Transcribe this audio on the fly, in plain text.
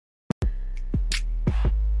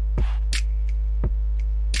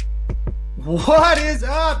What is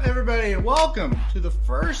up, everybody, and welcome to the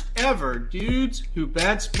first ever Dudes Who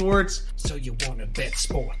Bet Sports. So you want to bet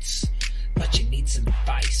sports, but you need some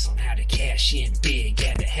advice on how to cash in big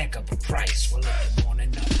at a heck of a price. Well, if you want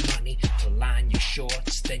enough money to line your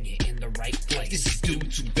shorts, then you're in the right place. This is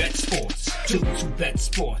Dudes Who Bet Sports. Dudes Who Bet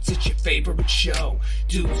Sports, it's your favorite show.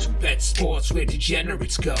 Dudes Who Bet Sports, where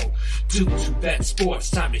degenerates go. Dudes Who Bet Sports,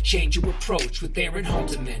 time to change your approach with Aaron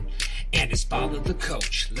Halterman and his father, the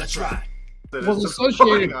coach. Let's ride. Well, the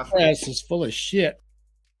Associated Press is full of shit.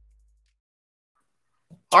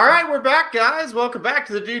 All right, we're back, guys. Welcome back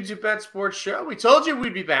to the Dudes Who Bet Sports show. We told you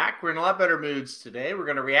we'd be back. We're in a lot better moods today. We're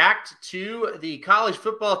going to react to the college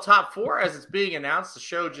football top four as it's being announced. The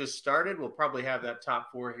show just started. We'll probably have that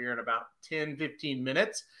top four here in about 10, 15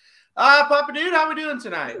 minutes. Papa Dude, how we doing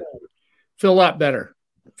tonight? Feel a lot better.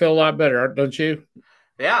 Feel a lot better, don't you?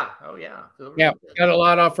 Yeah. Oh, yeah. Yeah. Got a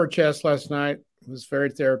lot off our chest last night. It was very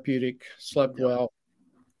therapeutic. Slept well.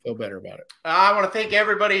 Feel better about it. I want to thank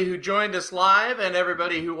everybody who joined us live and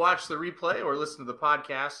everybody who watched the replay or listened to the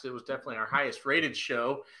podcast. It was definitely our highest rated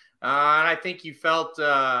show. And I think you felt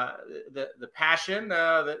the passion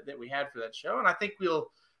that we had for that show. And I think we'll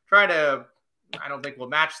try to, I don't think we'll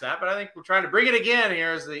match that, but I think we'll try to bring it again here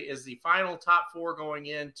as the final top four going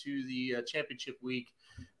into the championship week,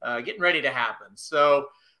 getting ready to happen. So,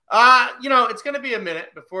 it's going to be a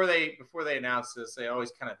minute before they announce this. They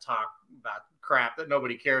always kind of talk about crap that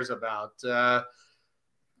nobody cares about.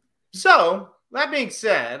 So that being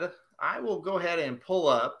said, I will go ahead and pull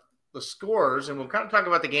up the scores, and we'll kind of talk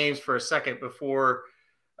about the games for a second before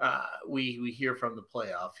we hear from the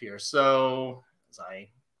playoff here. So as I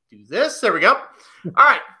do this, there we go. All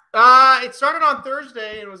right. It started on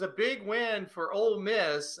Thursday, and it was a big win for Ole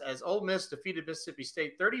Miss as Ole Miss defeated Mississippi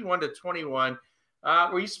State 31-21.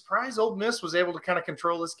 Were you surprised Ole Miss was able to kind of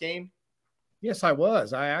control this game? Yes, I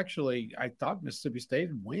was. I thought Mississippi State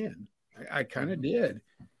would win. I kind of did.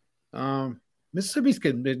 Mississippi's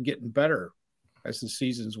been getting better as the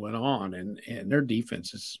seasons went on, and their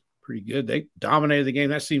defense is pretty good. They dominated the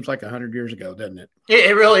game. That seems like 100 years ago, doesn't it?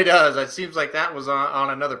 It really does. It seems like that was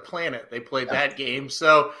on another planet. They played that game.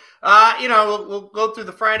 So, we'll go through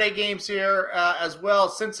the Friday games here as well.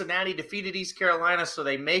 Cincinnati defeated East Carolina, so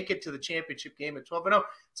they make it to the championship game at 12-0.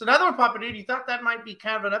 It's another one, Papa Dude. You thought that might be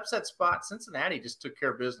kind of an upset spot. Cincinnati just took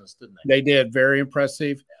care of business, didn't they? They did. Very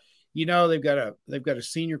impressive. They've got a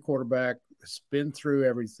senior quarterback that's been through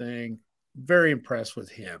everything. Very impressed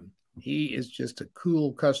with him. He is just a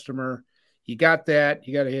cool customer. You got that.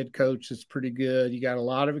 You got a head coach that's pretty good. You got a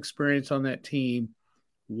lot of experience on that team.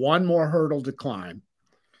 One more hurdle to climb,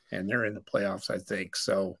 and they're in the playoffs, I think.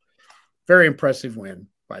 So, very impressive win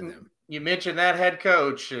by them. You mentioned that head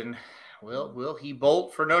coach, and will he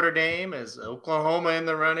bolt for Notre Dame? Is Oklahoma in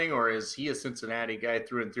the running, or is he a Cincinnati guy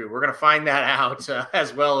through and through? We're going to find that out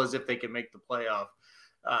as well as if they can make the playoff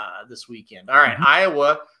this weekend. All right,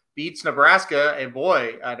 Iowa beats Nebraska, and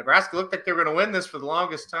boy, Nebraska looked like they were going to win this for the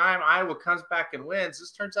longest time. Iowa comes back and wins.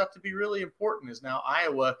 This turns out to be really important, as now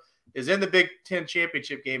Iowa is in the Big Ten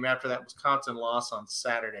championship game after that Wisconsin loss on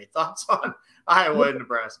Saturday. Thoughts on Iowa and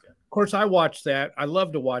Nebraska? Of course, I watched that. I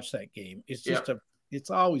love to watch that game. It's just it's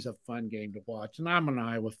always a fun game to watch, and I'm an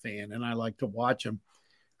Iowa fan, and I like to watch them.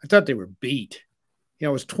 I thought they were beat. It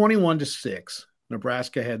was 21-6.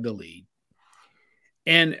 Nebraska had the lead,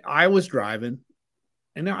 and I was driving.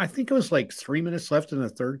 And now I think it was like 3 minutes left in the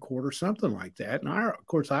third quarter, something like that. And of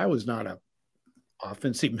course, I was not an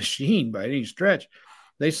offensive machine by any stretch.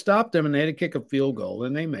 They stopped them and they had to kick a field goal,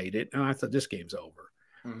 and they made it. And I thought, this game's over.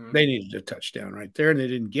 Mm-hmm. They needed a touchdown right there, and they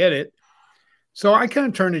didn't get it. So I kind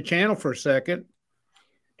of turned the channel for a second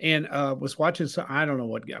and was watching some, I don't know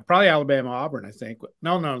what, probably Alabama-Auburn, I think.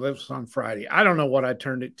 No, that was on Friday. I don't know what I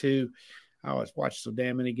turned it to. I always watch so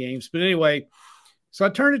damn many games. But anyway, so I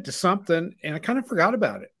turned it to something, and I kind of forgot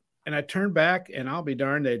about it. And I turned back, and I'll be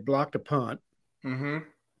darned, they'd blocked a punt and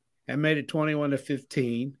made it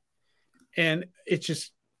 21-15. And it's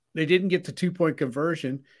just they didn't get the 2-point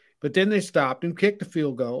conversion, but then they stopped and kicked the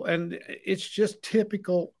field goal. And it's just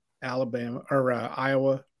typical Alabama or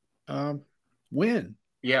Iowa win.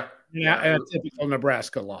 Yeah. And a typical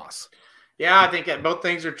Nebraska loss. Yeah, I think that both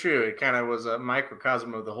things are true. It kind of was a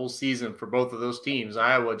microcosm of the whole season for both of those teams.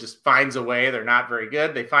 Iowa just finds a way. They're not very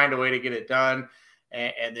good. They find a way to get it done.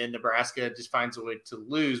 And then Nebraska just finds a way to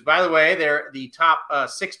lose. By the way, they're the top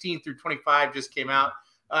 16 through 25 just came out.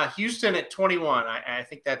 Houston at 21. I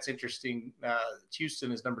think that's interesting.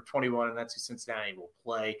 Houston is number 21, and that's who Cincinnati will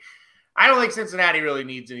play. I don't think Cincinnati really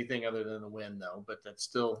needs anything other than a win, though, but that's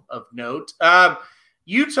still of note.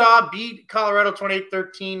 Utah beat Colorado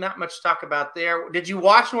 28-13. Not much to talk about there. Did you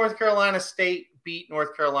watch North Carolina State beat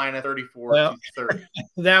North Carolina 34-30.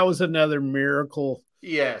 That was another miracle.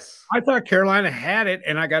 Yes. I thought Carolina had it,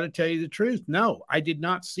 and I got to tell you the truth. No, I did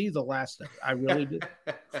not see the last of it. I really did.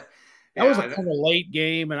 That was a kind of late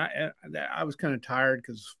game, and I was kind of tired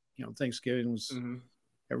because, Thanksgiving was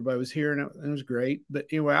everybody was here, and it was great. But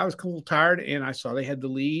anyway, I was a little tired, and I saw they had the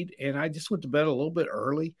lead, and I just went to bed a little bit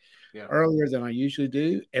earlier than I usually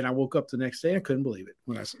do. And I woke up the next day, I couldn't believe it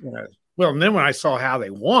and then when I saw how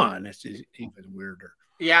they won, it's just even weirder.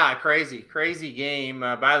 Yeah, crazy game.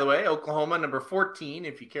 By the way, Oklahoma number 14,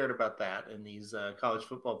 if you cared about that in these college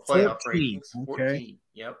football playoff 14. rankings. 14. Okay.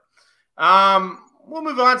 Yep. We'll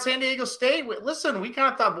move on. San Diego State. Listen, we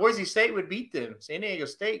kind of thought Boise State would beat them. San Diego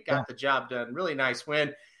State got the job done. Really nice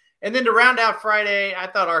win. And then to round out Friday, I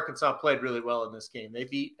thought Arkansas played really well in this game. They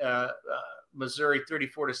beat Missouri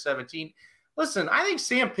 34-17. Listen, I think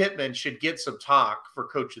Sam Pittman should get some talk for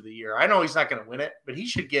Coach of the Year. I know he's not going to win it, but he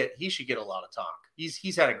should get a lot of talk.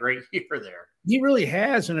 He's had a great year there. He really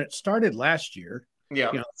has, and it started last year.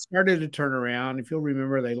 Yeah, it started to turn around. If you'll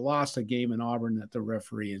remember, they lost a game in Auburn that the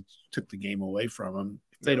referee took the game away from them.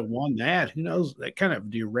 If they'd have won that, who knows? That kind of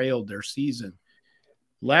derailed their season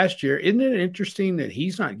last year. Isn't it interesting that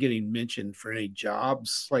he's not getting mentioned for any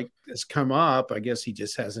jobs like that's come up? I guess he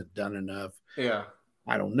just hasn't done enough. Yeah,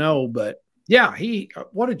 I don't know, but yeah,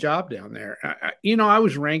 what a job down there. I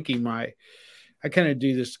was ranking I kind of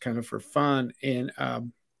do this kind of for fun, and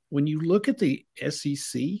when you look at the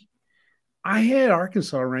SEC. I had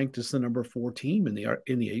Arkansas ranked as the number 4 team in the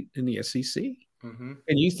SEC. Mm-hmm.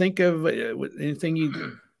 And you think of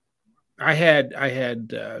anything I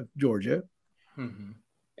had Georgia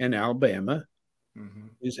and Alabama,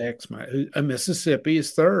 who's Mississippi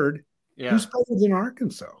is 3rd. Yeah. Who's better than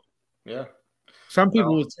Arkansas? Yeah. Some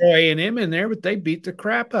people would throw A&M in there, but they beat the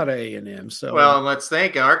crap out of A&M. So let's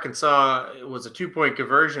think Arkansas was a 2-point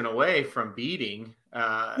conversion away from beating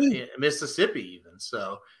Mississippi even.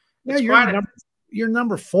 So you're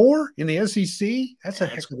number 4 in the SEC. That's a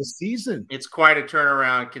heck of a season. It's quite a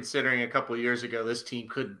turnaround considering a couple of years ago this team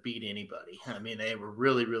couldn't beat anybody. I mean, they were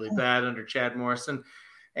really, really bad under Chad Morrison.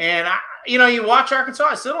 And you watch Arkansas.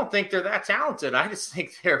 I still don't think they're that talented. I just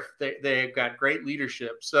think they've got great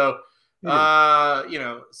leadership. So,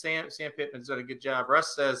 Sam Pittman's done a good job.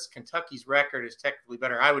 Russ says Kentucky's record is technically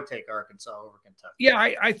better. I would take Arkansas over Kentucky. Yeah,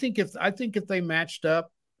 I think if they matched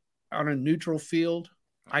up on a neutral field,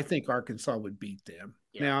 I think Arkansas would beat them.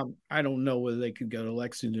 Yeah. Now, I don't know whether they could go to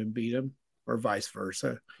Lexington and beat them or vice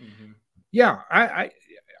versa. Mm-hmm. Yeah,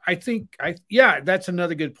 I think that's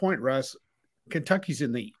another good point, Russ. Kentucky's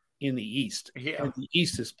in the East. Yeah. And the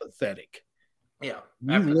East is pathetic. Yeah.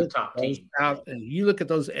 After the top team. And you look at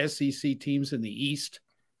those SEC teams in the East,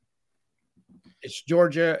 it's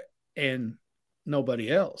Georgia and nobody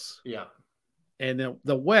else. Yeah. And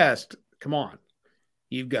the West, come on.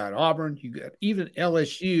 You've got Auburn. You've got even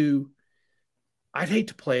LSU. I'd hate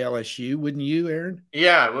to play LSU, wouldn't you, Aaron?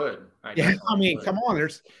 Yeah, I would. I mean, come on.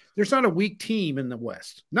 There's not a weak team in the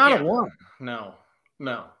West. Not a one.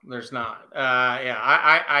 No, there's not.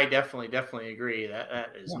 I definitely agree. That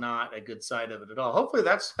is not a good side of it at all. Hopefully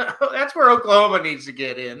that's where Oklahoma needs to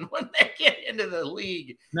get in when they get into the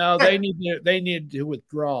league. No, they need to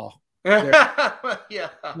withdraw. Yeah.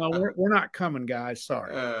 No, we're not coming, guys.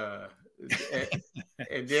 Sorry.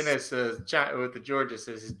 And Dennis with the Georgia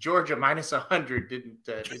says Georgia minus 100 didn't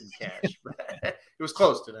catch. It was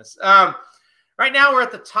close to this. Right now we're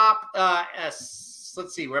at the top.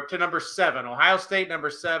 Let's see, we're up to number 7. Ohio State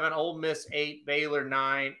number 7, Ole Miss 8, Baylor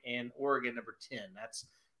 9, and Oregon number 10.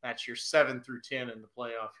 That's your 7 through 10 in the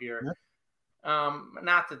playoff here.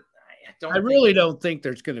 Not that I really don't think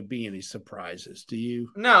there's going to be any surprises. Do you?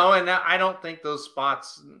 No, and I don't think those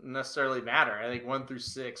spots necessarily matter. I think 1 through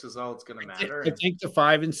 6 is all it's going to matter. I think the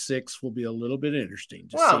 5 and 6 will be a little bit interesting.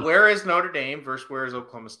 Where is Notre Dame versus where is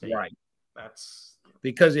Oklahoma State? Right. That's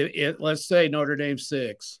because let's say Notre Dame's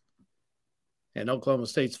 6 and Oklahoma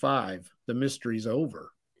State's 5, the mystery's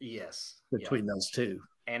over. Yes. Between those two.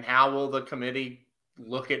 And how will the committee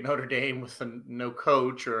look at Notre Dame with no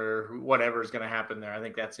coach or whatever is going to happen there? I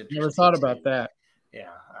think that's interesting. Never thought about that.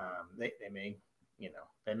 Yeah. They may,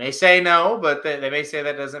 they may say no, but they may say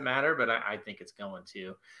that doesn't matter, but I think it's going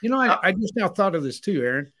to. I just now thought of this too,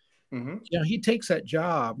 Aaron. Mm-hmm. He takes that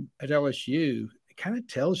job at LSU. It kind of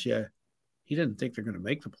tells you he didn't think they're going to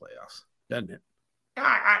make the playoffs, doesn't it?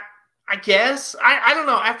 I guess. I don't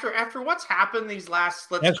know. After what's happened these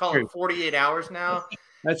last, let's call it 48 hours now.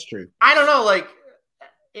 That's true. I don't know. Like,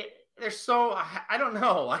 I don't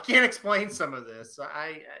know. I can't explain some of this.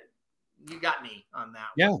 You got me on that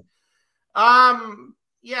one.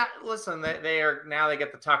 Yeah. Yeah, listen, they are now they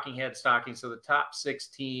get the talking head stocking, so the top 6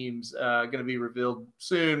 teams going to be revealed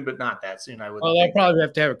soon, but not that soon. I would. Well, they'll probably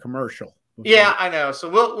have to have a commercial. Yeah, I know. So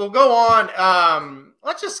we'll go on.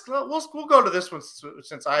 We'll go to this one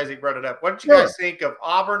since Isaac brought it up. What did you guys think of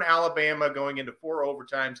Auburn, Alabama going into 4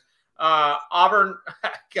 overtimes? Auburn,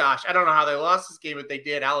 gosh, I don't know how they lost this game, but they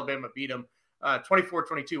did. Alabama beat them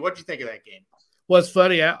 24-22. What did you think of that game? Well, it's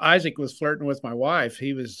funny. Isaac was flirting with my wife.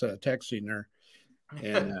 He was texting her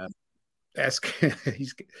and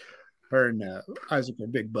her and Isaac are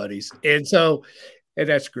big buddies. And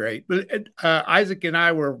that's great. But Isaac and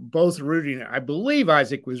I were both rooting. I believe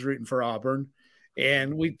Isaac was rooting for Auburn,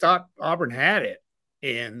 and we thought Auburn had it.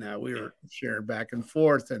 And we were sharing back and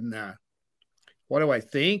forth. And what do I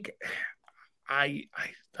think? I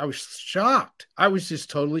was shocked. I was just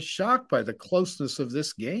totally shocked by the closeness of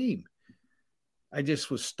this game. I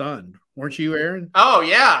just was stunned. Weren't you, Aaron? Oh,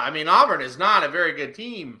 yeah. I mean, Auburn is not a very good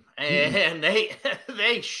team, and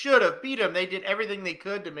they should have beat them. They did everything they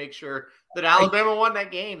could to make sure that Alabama won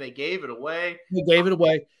that game. They gave it away.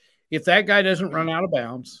 If that guy doesn't run out of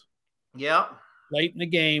bounds late in the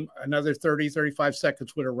game, another 30, 35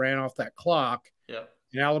 seconds would have ran off that clock. Yeah.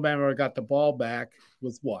 And Alabama got the ball back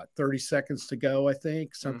with 30 seconds to go, I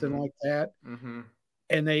think, something like that. Mm-hmm.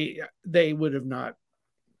 And they would have not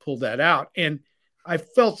pulled that out. And I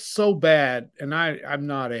felt so bad, and I'm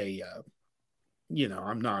not a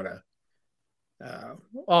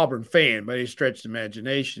Auburn fan by any stretch of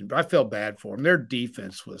imagination, but I felt bad for them. Their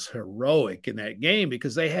defense was heroic in that game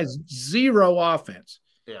because they had zero offense.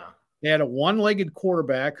 Yeah. They had a one-legged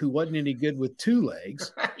quarterback who wasn't any good with 2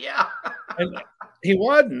 legs. Yeah. And he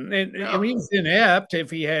wasn't. And I mean, he was inept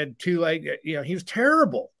if he had 2 legs. He was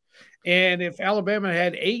terrible. And if Alabama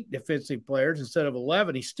had 8 defensive players instead of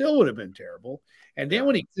 11, he still would have been terrible. And then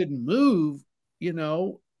when he couldn't move,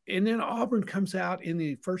 and then Auburn comes out in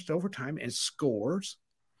the first overtime and scores,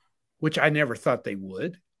 which I never thought they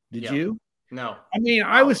would. Did you? No. I mean,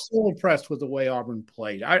 I was so impressed with the way Auburn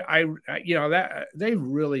played. I that they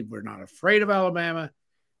really were not afraid of Alabama,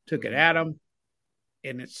 took it at them,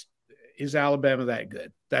 and is Alabama that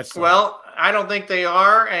good? I don't think they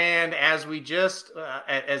are. And as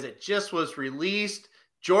it just was released,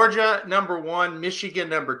 Georgia #1, Michigan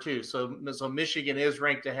 #2. So Michigan is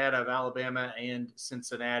ranked ahead of Alabama and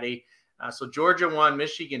Cincinnati. So Georgia 1,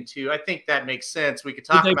 Michigan 2. I think that makes sense. We could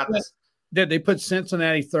talk about this. Did they put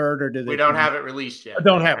Cincinnati 3rd, or did they? We don't have it released yet. I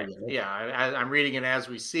don't have it yet. Yeah, I'm reading it as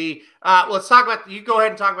we see. Let's talk about. You go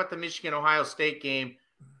ahead and talk about the Michigan-Ohio State game.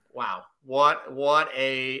 Wow, what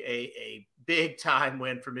a big time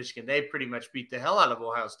win for Michigan. They pretty much beat the hell out of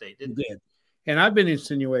Ohio State, didn't they? And I've been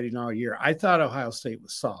insinuating all year. I thought Ohio State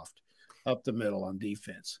was soft up the middle on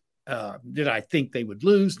defense. Did I think they would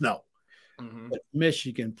lose? No. Mm-hmm. But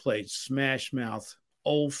Michigan played smash mouth,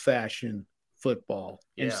 old-fashioned football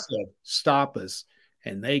and said, stop us.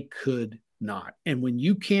 And they could not. And when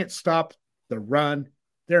you can't stop the run,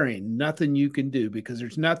 there ain't nothing you can do, because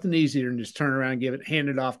there's nothing easier than just turn around and hand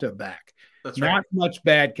it off to a back. That's right. Not much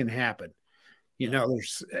bad can happen.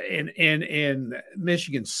 There's and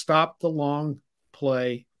Michigan stopped the long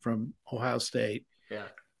play from Ohio State. Yeah.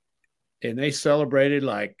 And they celebrated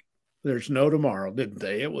like there's no tomorrow, didn't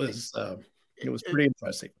they? It was pretty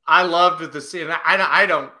impressive. I loved the scene. I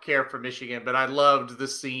don't care for Michigan, but I loved the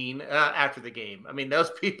scene after the game. I mean, those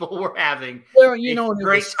people were having a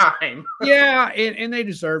great time. Yeah, and they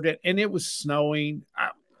deserved it. And it was snowing.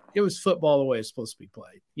 It was football the way it's supposed to be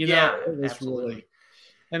played. It was absolutely. Really.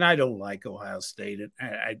 And I don't like Ohio State.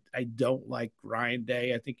 I don't like Ryan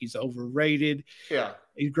Day. I think he's overrated. Yeah.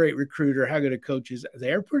 He's a great recruiter. How good a coach is.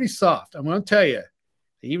 They're pretty soft. I'm going to tell you.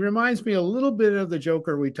 He reminds me a little bit of the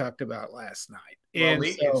Joker we talked about last night. And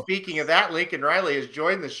speaking of that, Lincoln Riley has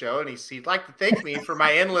joined the show, and he'd like to thank me for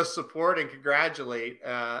my endless support and congratulate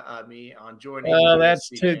me on joining. Oh, that's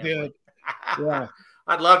too good. Yeah.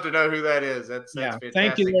 I'd love to know who that is. That's fantastic.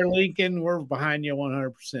 Thank you there, Lincoln. We're behind you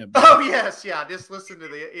 100%. Oh, yes. Yeah. Just listen to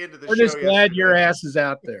the end of the show. We're just glad your ass is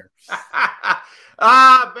out there.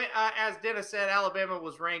 As Dennis said, Alabama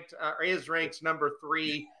is ranked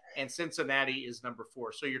 #3, and Cincinnati is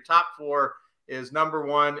 #4. So your top 4 is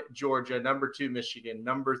 #1, Georgia, #2, Michigan,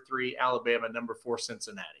 #3, Alabama, #4,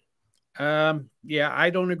 Cincinnati. I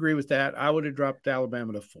don't agree with that. I would have dropped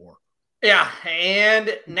Alabama to 4. Yeah,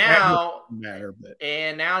 and now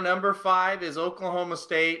 #5 is Oklahoma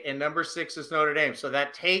State, and #6 is Notre Dame. So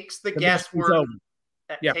that takes the guesswork.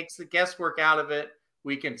 Takes the guesswork out of it.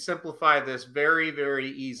 We can simplify this very, very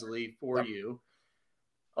easily for you.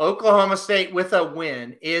 Oklahoma State with a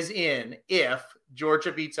win is in if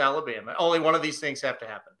Georgia beats Alabama. Only one of these things have to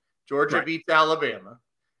happen. Georgia beats Alabama,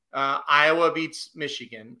 Iowa beats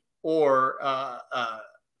Michigan or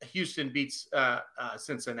Houston beats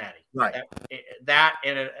Cincinnati. Right. That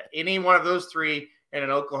and any one of those three and an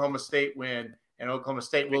Oklahoma State win, and Oklahoma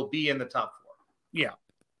State will be in the top 4. Yeah.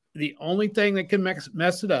 The only thing that can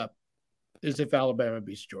mess it up is if Alabama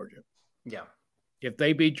beats Georgia. Yeah. If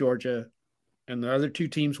they beat Georgia and the other two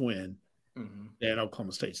teams win, then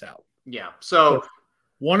Oklahoma State's out. Yeah. So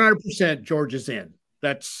 100% Georgia's in.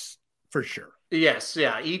 That's for sure. Yes.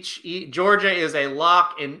 Yeah. Each Georgia is a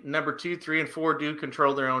lock, and number 2, 3, and 4 do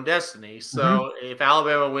control their own destiny. So if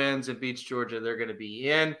Alabama wins and beats Georgia, they're going to be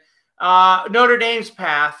in. Notre Dame's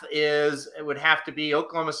path would have to be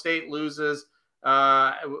Oklahoma State loses.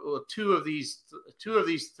 Two of these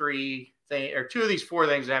 4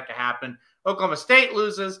 things have to happen. Oklahoma State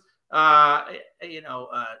loses, Alabama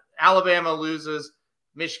loses,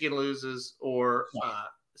 Michigan loses, or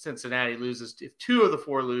Cincinnati loses. If 2 of the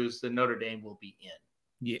 4 lose, then Notre Dame will be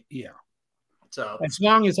in. Yeah. So as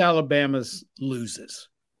long as Alabama's loses.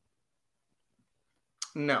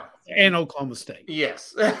 No. And Oklahoma State.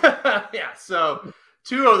 Yes. Yeah. So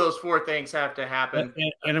 2 of those 4 things have to happen.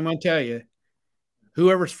 And I'm going to tell you,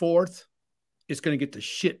 whoever's 4th is going to get the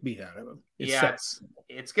shit beat out of them.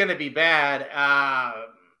 It's going to be bad.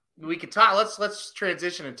 We could talk. Let's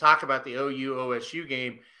transition and talk about the OU OSU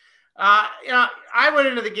game. I went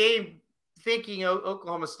into the game thinking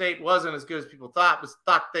Oklahoma State wasn't as good as people thought, but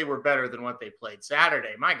thought they were better than what they played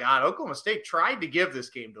Saturday. My God, Oklahoma State tried to give this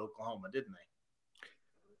game to Oklahoma, didn't they?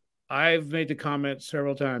 I've made the comment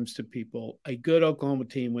several times to people, a good Oklahoma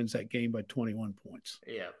team wins that game by 21 points.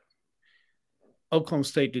 Yeah. Oklahoma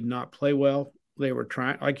State did not play well. They were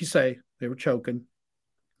trying, like you say, they were choking.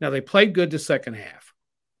 Now, they played good the second half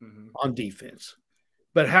on defense.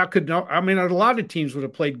 But a lot of teams would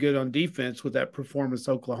have played good on defense with that performance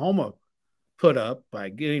Oklahoma put up by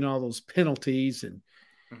getting all those penalties and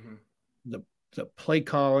the play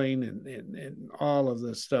calling and all of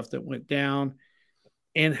the stuff that went down.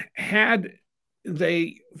 And had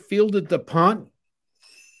they fielded the punt,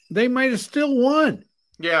 they might have still won.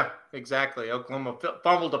 Yeah, exactly. Oklahoma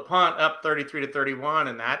fumbled a punt up 33-31,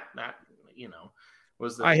 and that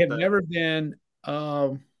was the. I have never been.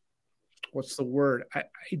 What's the word?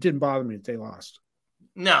 It didn't bother me that they lost.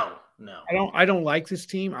 No. I don't like this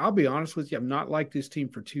team. I'll be honest with you. I've not liked this team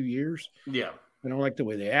for 2 years. Yeah. I don't like the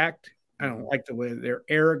way they act. I don't like the way they're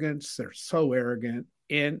arrogance. They're so arrogant,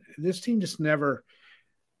 and this team just never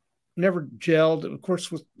gelled. Of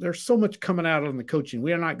course, there's so much coming out on the coaching.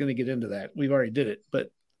 We are not going to get into that. We've already did it, but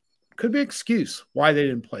could be an excuse why they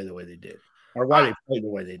didn't play the way they did, or why they played the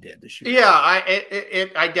way they did this year. Yeah,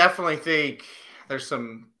 I definitely think there's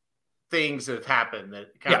some things that have happened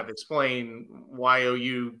that kind of explain why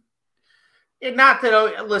OU. And not that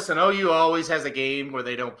OU always has a game where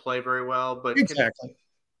they don't play very well, but exactly.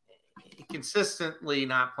 Consistently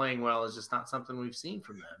not playing well is just not something we've seen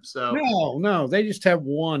from them. So no, they just have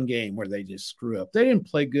one game where they just screw up. They didn't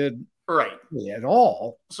play good, right, at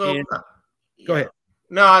all. So go ahead.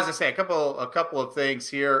 No, I was gonna say a couple of things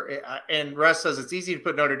here. And Russ says it's easy to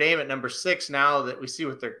put Notre Dame at number 6 now that we see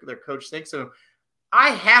what their coach thinks of them.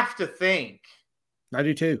 I have to think. I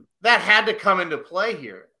do too. That had to come into play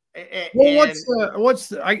here.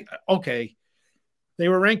 Okay. They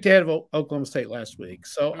were ranked ahead of Oklahoma State last week.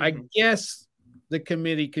 So I guess the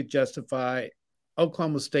committee could justify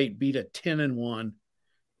Oklahoma State beat a 10-1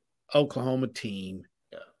 Oklahoma team.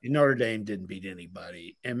 Yeah. And Notre Dame didn't beat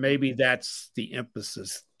anybody. And maybe that's the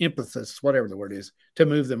emphasis, whatever the word is, to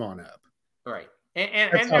move them on up. Right.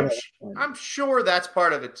 And I'm sure that's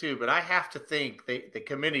part of it too, but I have to think the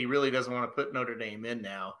committee really doesn't want to put Notre Dame in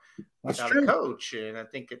now without a coach. And I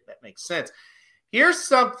think that makes sense. Here's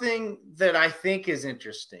something that I think is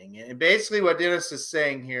interesting. And basically what Dennis is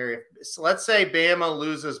saying here, let's say Bama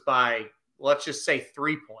loses by, let's just say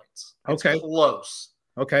 3 points. It's close.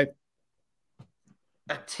 Okay.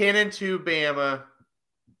 A 10-2 Bama,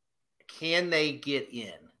 can they get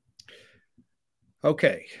in?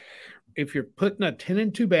 Okay. If you're putting a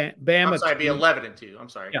 10-2 Bama, I'm sorry, it'd be 11-2. I'm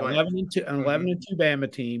sorry. Yeah, 11-2, an 11-2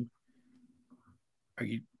 Bama team. Are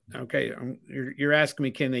you okay? You're asking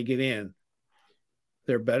me, can they get in?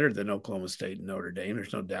 They're better than Oklahoma State and Notre Dame.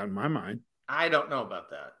 There's no doubt in my mind. I don't know about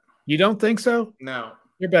that. You don't think so? No.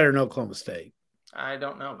 They're better than Oklahoma State. I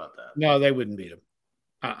don't know about that. No, they wouldn't beat them.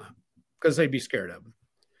 Because they'd be scared of them.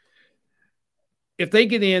 If they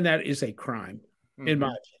get in, that is a crime, in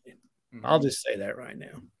my opinion. I'll just say that right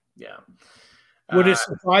now. Yeah. Would it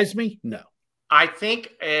surprise me? No. I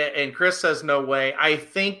think, and Chris says no way. I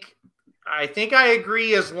think I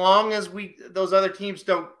agree as long as those other teams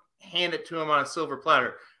don't hand it to them on a silver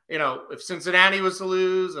platter. if Cincinnati was to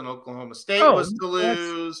lose and Oklahoma State was to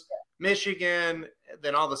lose, Michigan,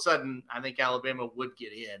 then all of a sudden I think Alabama would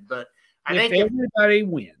get in. But I think everybody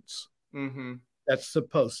wins, mm-hmm. that's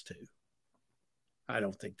supposed to. I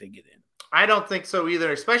don't think they get in. I don't think so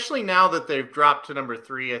either, especially now that they've dropped to number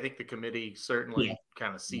 3. I think the committee certainly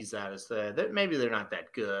kind of sees that as that maybe they're not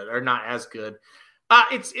that good or not as good.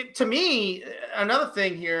 To me, another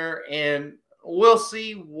thing here, and we'll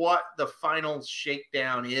see what the final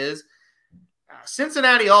shakedown is.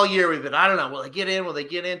 Cincinnati all year we've been, I don't know, will they get in? Will they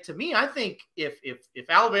get in? To me, I think if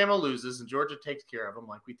Alabama loses and Georgia takes care of them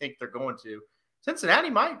like we think they're going to, Cincinnati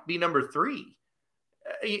might be number 3.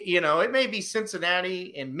 It may be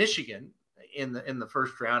Cincinnati and Michigan in the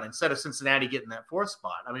first round instead of Cincinnati getting that 4th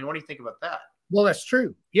spot. I mean, what do you think about that? Well, that's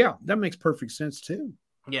true. Yeah, that makes perfect sense too.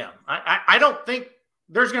 Yeah, I don't think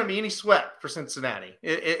there's going to be any sweat for Cincinnati.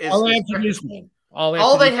 All they have to do is win.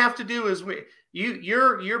 All they have to do is win.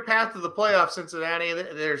 Your path to the playoffs, Cincinnati.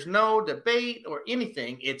 There's no debate or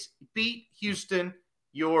anything. It's beat Houston,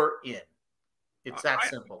 you're in. It's that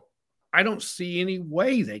simple. I don't see any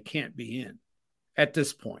way they can't be in at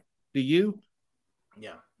this point. Do you?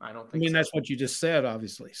 Yeah, I don't think. That's what you just said,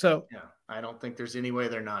 obviously. So yeah, I don't think there's any way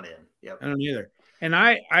they're not in. Yep. I don't either. And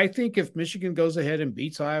I think if Michigan goes ahead and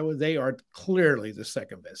beats Iowa, they are clearly the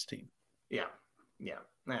second best team. Yeah.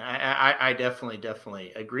 I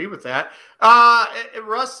definitely agree with that.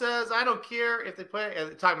 Russ says, I don't care if they play,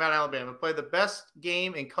 talking about Alabama, play the best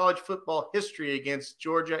game in college football history against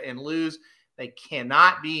Georgia and lose. They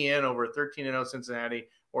cannot be in over 13-0 Cincinnati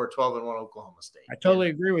or 12-1 Oklahoma State. I totally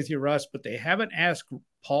agree with you, Russ, but they haven't asked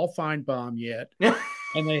Paul Feinbaum yet,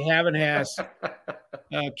 and they haven't asked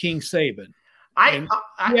King Saban. I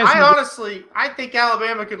honestly, I think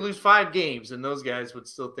Alabama could lose 5 games, and those guys would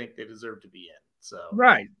still think they deserve to be in. So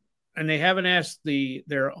right, and they haven't asked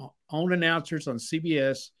their own announcers on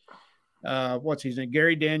CBS. What's his name?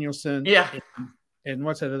 Gary Danielson. Yeah. And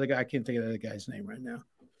what's that other guy? I can't think of the other guy's name right now.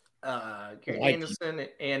 Gary Danielson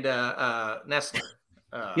and Nessler.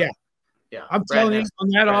 Yeah. I'm Brad telling you, Nessler.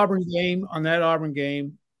 on that Auburn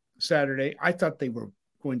game Saturday, I thought they were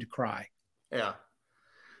going to cry. Yeah.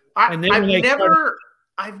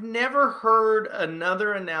 I've never heard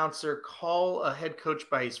another announcer call a head coach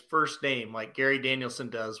by his first name like Gary Danielson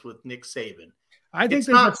does with Nick Saban. I think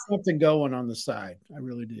there's something going on the side. I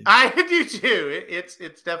really do. I do too. It's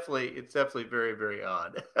definitely very, very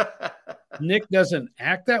odd. Nick doesn't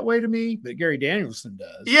act that way to me, but Gary Danielson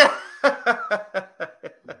does. Yeah.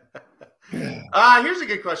 Here's a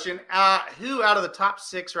good question. Who out of the top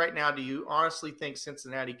 6 right now do you honestly think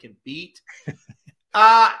Cincinnati can beat?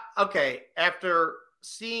 Okay. After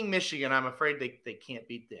seeing Michigan, I'm afraid they can't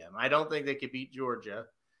beat them. I don't think they could beat Georgia.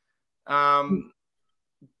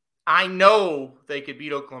 I know they could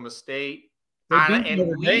beat Oklahoma State.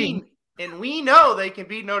 And we know they can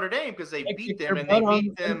beat Notre Dame because they beat them and they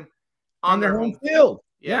beat them on their home field.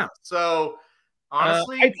 Yeah. So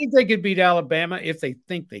honestly, I think they could beat Alabama if they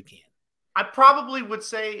think they can. I probably would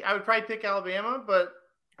say I would probably pick Alabama, but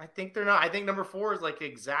I think they're not. I think number 4 is like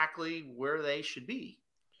exactly where they should be.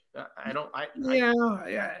 I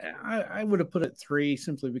would have put it 3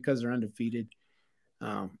 simply because they're undefeated.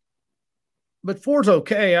 But 4's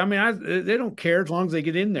okay. I mean, they don't care as long as they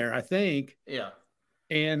get in there, I think. Yeah.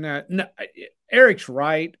 And no, Eric's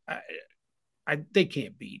right. They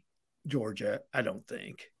can't beat Georgia, I don't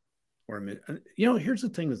think. Or here's the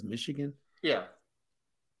thing with Michigan. Yeah.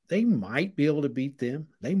 They might be able to beat them.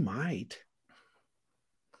 They might.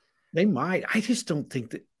 I just don't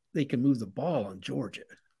think that they can move the ball on Georgia.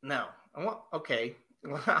 No. Okay.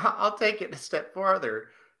 I'll take it a step farther.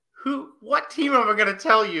 What team am I going to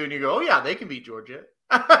tell you? And you go, oh yeah, they can beat Georgia.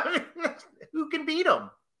 Who can beat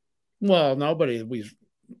them? Well, nobody. We've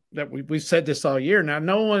said this all year. Now,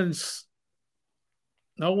 no one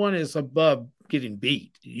is above getting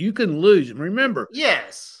beat. You can lose. And remember,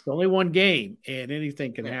 yes, it's only one game, and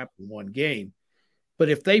anything can happen in one game. But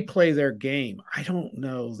if they play their game, I don't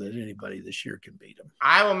know that anybody this year can beat them.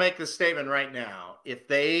 I will make this statement right now.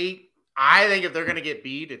 I think if they're going to get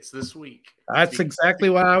beat, it's this week. That's exactly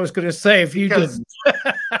what I was going to say. If you didn't.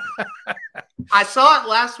 I saw it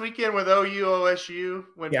last weekend with OU OSU.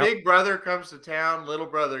 When Big Brother comes to town, little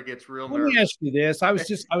brother gets real nervous. Let me ask you this. I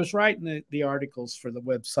was writing the articles for the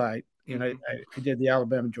website. I did the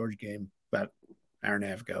Alabama Georgia game about an hour and a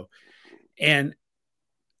half ago. And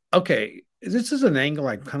okay, this is an angle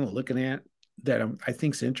I'm kind of looking at that I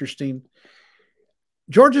think is interesting.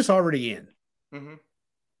 Georgia's already in. Mm-hmm.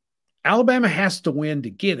 Alabama has to win to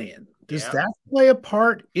get in. Does that play a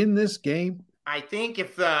part in this game? I think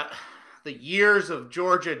if the years of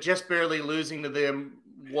Georgia just barely losing to them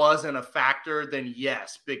wasn't a factor, then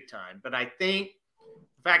yes, big time. But I think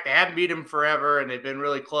the fact they haven't beat them forever and they've been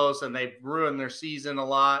really close and they've ruined their season a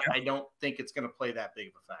lot, I don't think it's going to play that big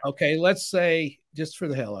of a factor. Okay, let's say, just for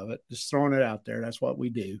the hell of it, just throwing it out there, that's what we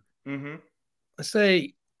do. Mm-hmm. Let's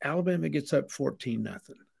say Alabama gets up 14-0.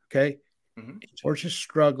 Okay. Mm-hmm. Georgia's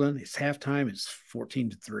struggling. It's halftime. It's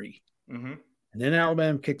 14-3. Mm-hmm. And then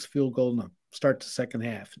Alabama kicks field goal and starts the second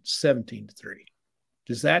half. It's 17-3.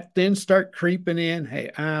 Does that then start creeping in? Hey,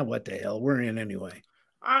 what the hell? We're in anyway.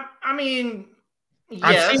 I mean, yes.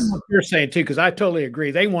 I've seen what you're saying too, because I totally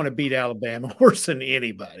agree. They want to beat Alabama worse than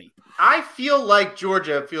anybody. I feel like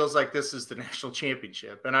Georgia feels like this is the national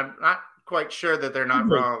championship, and I'm not quite sure that they're not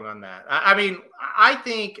wrong on that. I mean, I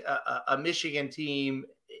think a Michigan team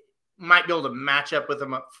might be able to match up with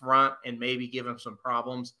them up front and maybe give them some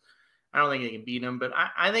problems. I don't think they can beat them, but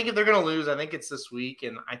I think if they're going to lose, I think it's this week,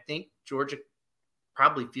 and I think Georgia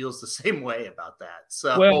probably feels the same way about that.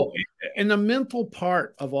 So, well, and the mental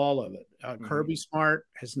part of all of it, Kirby Smart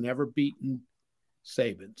has never beaten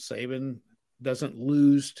Saban. Saban doesn't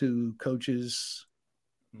lose to coaches,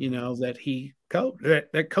 that he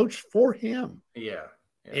that coached for him. Yeah.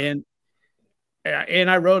 And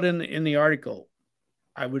I wrote in the article,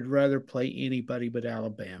 I would rather play anybody but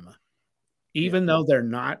Alabama, even though they're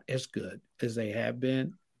not as good as they have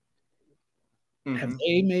been. Mm-hmm. Have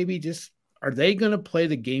they maybe are they going to play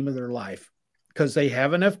the game of their life? Because they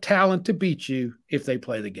have enough talent to beat you if they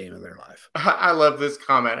play the game of their life. I love this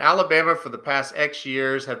comment. Alabama for the past X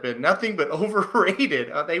years have been nothing but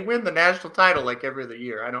overrated. They win the national title like every other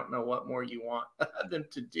year. I don't know what more you want them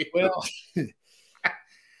to do. Well,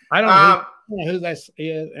 I don't know who that's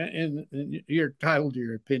and you're entitled to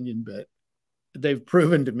your opinion, but they've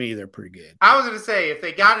proven to me they're pretty good. I was going to say, if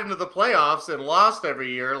they got into the playoffs and lost every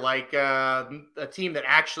year, like a team that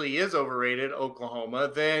actually is overrated,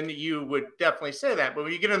 Oklahoma, then you would definitely say that. But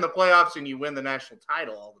when you get in the playoffs and you win the national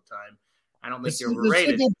title all the time, I don't think you're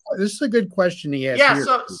overrated. This is a good question he asked.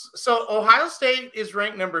 Yeah, so Ohio State is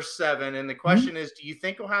ranked number 7, and the question is, do you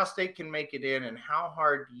think Ohio State can make it in, and how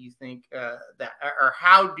hard do you think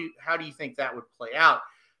how do you think that would play out?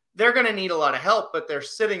 They're going to need a lot of help, but they're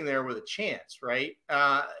sitting there with a chance, right?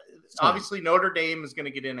 Obviously, Notre Dame is going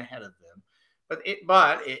to get in ahead of them. But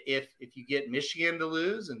if you get Michigan to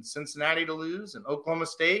lose and Cincinnati to lose and Oklahoma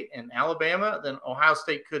State and Alabama, then Ohio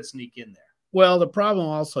State could sneak in there. Well, the problem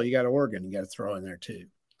also, you got Oregon you got to throw in there too.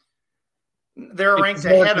 They're ranked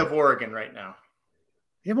ahead of Oregon right now.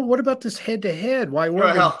 Yeah, but what about this head-to-head? Why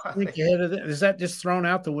Oregon ranked ahead of them? Is that just thrown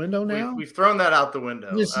out the window now? We've thrown that out the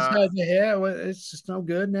window. This is head-to-head. It's just no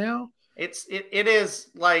good now. It is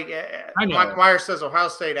like Mike Myers says, Ohio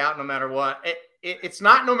State out no matter what. It's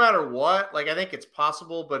not no matter what. Like, I think it's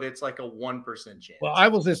possible, but it's like a 1% chance. Well, I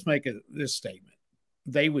will just make this statement: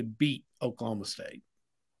 they would beat Oklahoma State.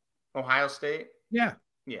 Ohio State? Yeah,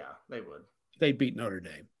 they would. They'd beat Notre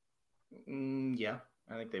Dame. Yeah.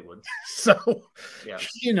 I think they would. So,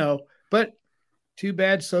 but too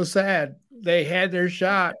bad, so sad. They had their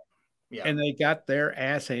shot, and they got their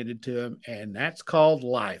ass handed to them, and that's called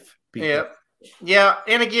life. People. Yeah.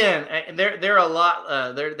 And again, they're a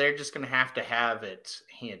lot. They're just going to have it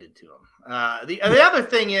handed to them. The other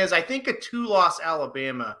thing is, I think a 2-loss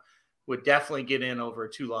Alabama would definitely get in over a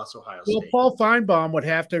 2-loss Ohio State. Well, Paul Feinbaum would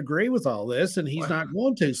have to agree with all this, and he's not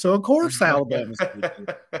going to. So, of course, Alabama's going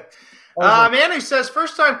to. Manu says,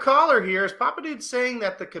 first-time caller here. Is Papa Dude saying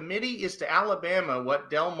that the committee is to Alabama what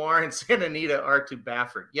Del Mar and Santa Anita are to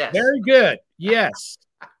Baffert? Yes. Very good. Yes.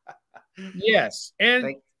 Yes.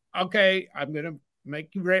 And, okay, I'm going to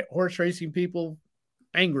make you horse racing people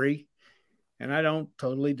angry, and I don't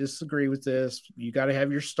totally disagree with this. You got to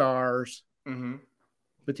have your stars. Mm-hmm.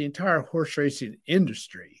 But the entire horse racing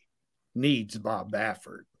industry needs Bob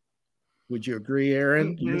Baffert. Would you agree,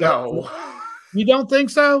 Aaron? No. You don't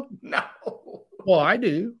think so? No. Well, I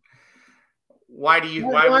do. Why do you?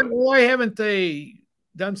 Why haven't they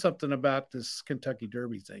done something about this Kentucky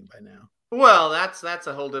Derby thing by now? Well, that's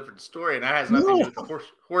a whole different story, and that has nothing to do with the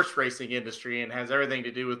horse racing industry, and has everything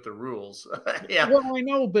to do with the rules. Yeah. Well, I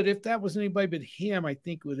know, but if that was anybody but him, I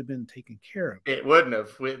think it would have been taken care of. It wouldn't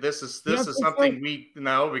have. This is something we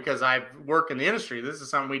know because I work in the industry. This is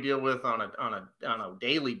something we deal with on a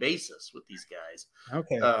daily basis with these guys.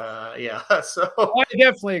 Okay. Yeah. So I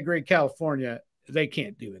definitely agree. California, they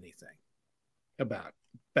can't do anything about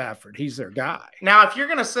Baffert. He's their guy. Now, if you're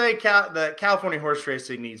going to say the California horse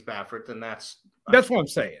racing needs Baffert, then that's what I'm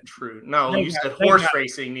saying. True. No, you said horse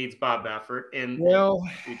racing needs Bob Baffert, and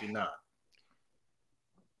we do not.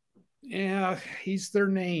 Yeah, he's their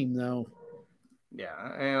name, though.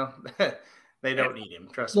 Yeah, they don't need him.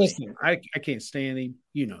 Trust me. Listen, I can't stand him.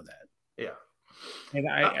 You know that. Yeah. And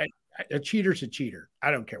a cheater's a cheater.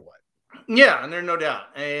 I don't care what. Yeah, and there's no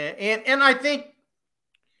doubt. And I think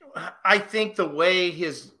the way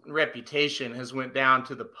his reputation has went down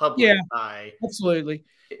to the public eye, absolutely,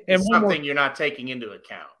 and something you're not taking into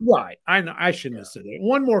account. Right. I know. I shouldn't have said it.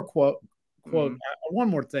 One more quote. One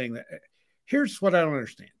more thing. Here's what I don't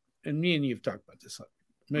understand. And me and you've talked about this a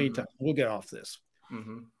million times. We'll get off this.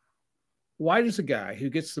 Why does a guy who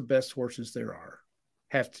gets the best horses there are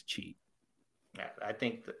have to cheat? I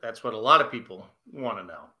think that's what a lot of people want to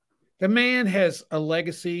know. The man has a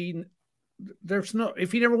legacy.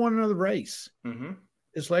 If he never won another race,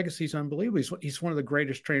 his legacy is unbelievable. He's one of the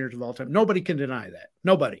greatest trainers of all time. Nobody can deny that.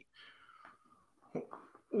 Nobody.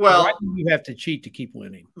 Well, why do you have to cheat to keep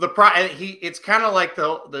winning? It's kind of like the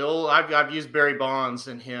old. I've used Barry Bonds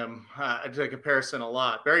and him to comparison a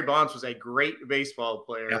lot. Barry Bonds was a great baseball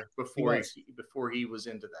player before he was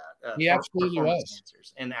into that. He absolutely was.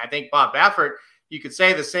 And I think Bob Baffert, you could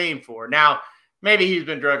say the same for. Now, maybe he's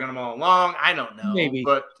been drugging them all along. I don't know. Maybe,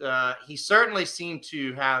 but he certainly seemed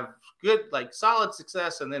to have good, solid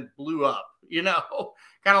success, and then blew up.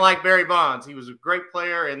 Kind of like Barry Bonds. He was a great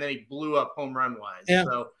player, and then he blew up home run wise. Yeah.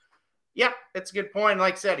 So, yeah, that's a good point.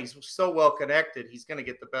 Like I said, he's so well connected. He's going to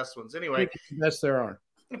get the best ones anyway. Yes, there are.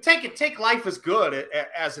 Take life as good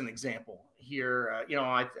as an example here.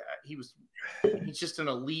 He's just an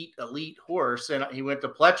elite horse, and he went to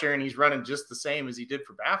Pletcher, and he's running just the same as he did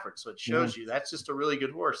for Baffert. So it shows you that's just a really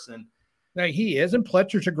good horse. And he is, and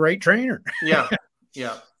Pletcher's a great trainer. Yeah.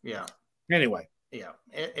 Anyway. Yeah,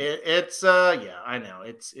 it's I know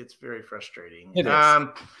it's very frustrating. It is.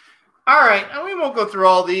 All right, we won't go through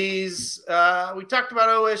all these. We talked about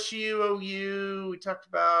OSU, OU. We talked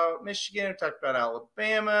about Michigan. We talked about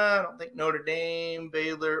Alabama. I don't think Notre Dame,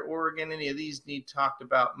 Baylor, Oregon, any of these need talked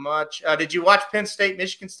about much. Did you watch Penn State,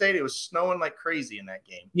 Michigan State? It was snowing like crazy in that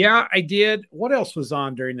game. Yeah, I did. What else was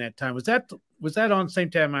on during that time? Was that on the same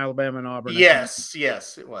time Alabama and Auburn? Yes,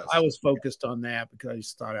 it was. I was focused on that because I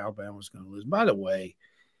just thought Alabama was going to lose. By the way,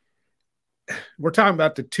 we're talking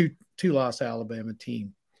about the two-loss Alabama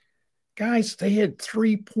team. Guys, they had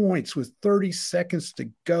 3 points with 30 seconds to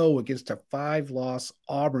go against a 5-loss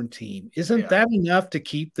Auburn team. Isn't that enough to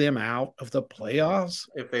keep them out of the playoffs?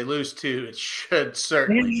 If they lose 2, it should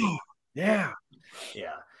certainly be. Yeah.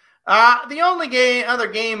 The only other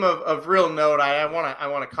game of real note I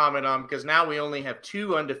want to comment on, because now we only have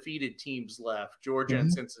 2 undefeated teams left, Georgia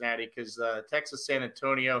and Cincinnati, because Texas San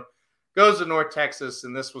Antonio goes to North Texas,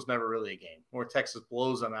 and this was never really a game. North Texas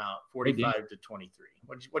blows them out 45-23.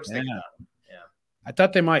 What'd you think about them? Yeah, I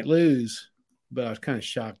thought they might lose, but I was kind of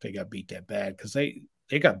shocked they got beat that bad because they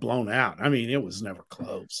got blown out. I mean, it was never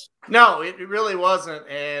close. No, it really wasn't.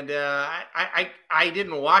 And I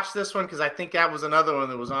didn't watch this one because I think that was another one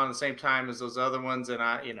that was on the same time as those other ones, and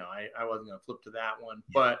I wasn't going to flip to that one,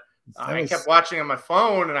 but. I kept watching on my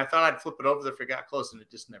phone, and I thought I'd flip it over if it got close, and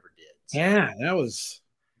it just never did. So. Yeah, that was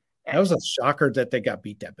a shocker that they got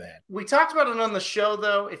beat that bad. We talked about it on the show,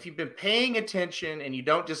 though. If you've been paying attention and you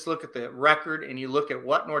don't just look at the record and you look at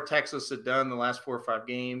what North Texas had done the last 4 or 5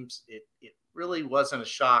 games, it really wasn't a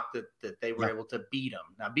shock that they were able to beat them.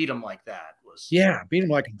 Now, beat them like that was beat them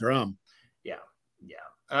like a drum. Yeah.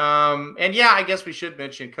 I guess we should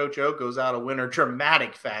mention Coach O goes out a winner,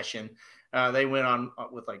 dramatic fashion. They went on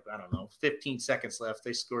with 15 seconds left.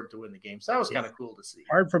 They scored to win the game. So that was kind of cool to see.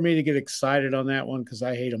 Hard for me to get excited on that one because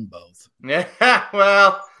I hate them both. Yeah,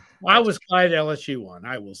 well. I was glad LSU won.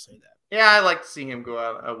 I will say that. Yeah, I like to see him go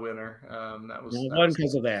out a winner. That was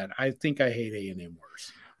because of that. I think I hate A&M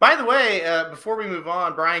worse. By the way, before we move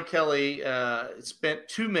on, Brian Kelly spent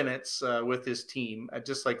 2 minutes with his team,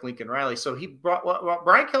 just like Lincoln Riley. So he brought what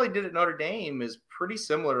Brian Kelly did at Notre Dame is pretty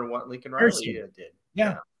similar to what Lincoln Riley did.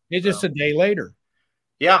 Yeah. It's just a day later.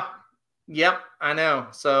 Yeah. Yep. I know.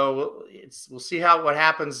 So we'll see what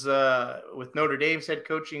happens with Notre Dame's head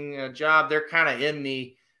coaching job. They're kind of in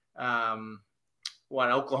the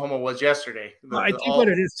what Oklahoma was yesterday. I think what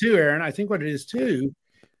it is too, Aaron. I think what it is too.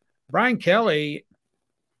 Brian Kelly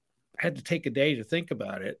had to take a day to think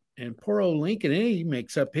about it, and poor old Lincoln, he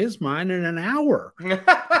makes up his mind in an hour.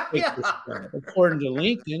 According to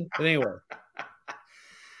Lincoln, but anyway.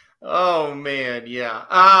 Oh man, yeah.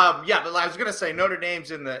 But I was gonna say Notre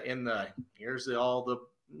Dame's in the here's all the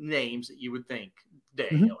names that you would think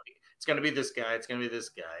day. It's gonna be this guy, it's gonna be this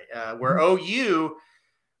guy. Where OU,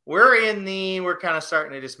 we're kind of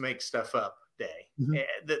starting to just make stuff up day.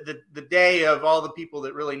 The day of all the people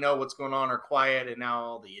that really know what's going on are quiet, and now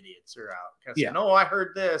all the idiots are out. Saying, oh, I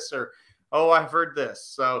heard this, or oh, I've heard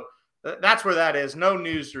this. So that's where that is. No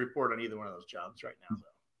news to report on either one of those jobs right now, though.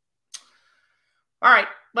 All right.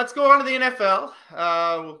 let's go on to the NFL.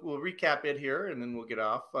 We'll recap it here, and then we'll get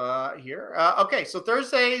off here. Okay, so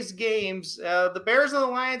Thursday's games, the Bears and the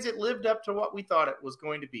Lions, it lived up to what we thought it was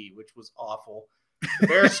going to be, which was awful.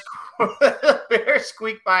 The Bears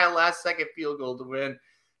squeaked by a last-second field goal to win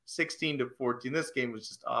 16-14. This game was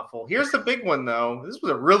just awful. Here's the big one, though. This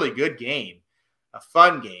was a really good game, a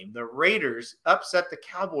fun game. The Raiders upset the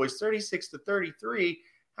Cowboys 36-33.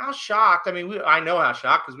 How shocked. I mean, I know how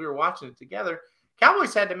shocked because we were watching it together.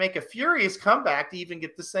 Cowboys had to make a furious comeback to even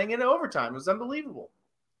get this thing into overtime. It was unbelievable.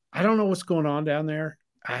 I don't know what's going on down there.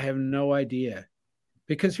 I have no idea.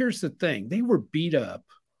 Because here's the thing. They were beat up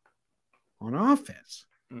on offense,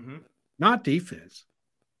 not defense.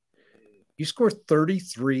 You score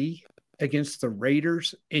 33 against the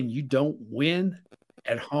Raiders and you don't win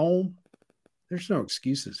at home. There's no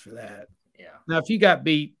excuses for that. Yeah. Now, if you got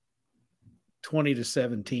beat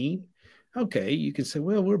 20-17, okay, you can say,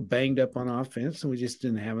 well, we're banged up on offense and we just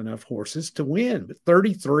didn't have enough horses to win. But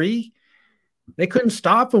 33, they couldn't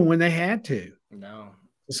stop them when they had to. No.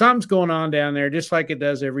 Something's going on down there, just like it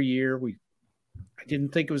does every year. I didn't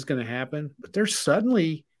think it was going to happen, but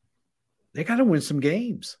they got to win some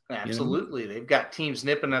games. Absolutely. You know? They've got teams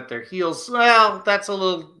nipping at their heels. Well, that's a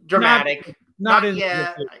little dramatic. Not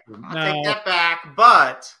yet. I'll take that back,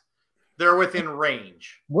 but they're within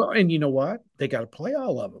range. Well, and you know what? They got to play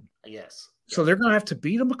all of them. Yes. So they're going to have to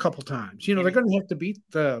beat them a couple times. You know, they're going to have to beat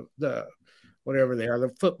the whatever they are, the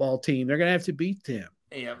football team. They're going to have to beat them.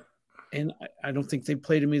 Yeah. And I don't think they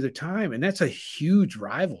played them either time. And that's a huge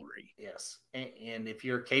rivalry. Yes. And if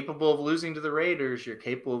you're capable of losing to the Raiders, you're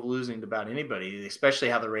capable of losing to about anybody, especially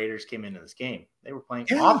how the Raiders came into this game. They were playing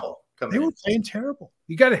awful. They were playing terrible.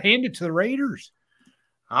 You got to hand it to the Raiders.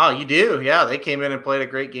 Oh, you do. Yeah, they came in and played a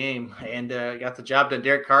great game and got the job done.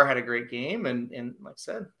 Derek Carr had a great game, and like I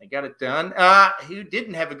said, they got it done. Who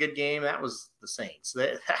didn't have a good game? That was the Saints.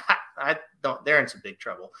 They're in some big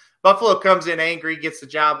trouble. Buffalo comes in angry, gets the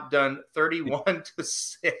job done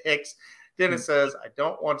 31-6. Dennis says, I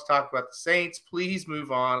don't want to talk about the Saints. Please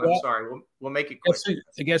move on. I'm sorry. We'll make it quick.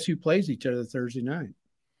 Guess who plays each other Thursday night?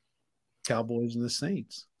 Cowboys and the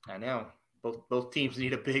Saints. I know. Both teams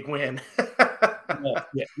need a big win.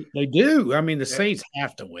 Yeah, they do. I mean, the Saints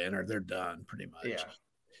have to win or they're done pretty much.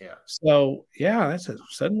 Yeah. So, that's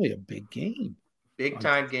suddenly a big game. Big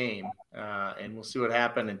time game. And we'll see what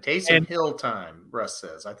happened. And Taysom Hill time, Russ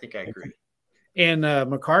says. I think I agree. And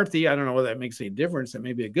McCarthy, I don't know whether that makes any difference. That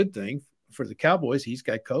may be a good thing for the Cowboys. He's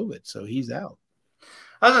got COVID, so he's out.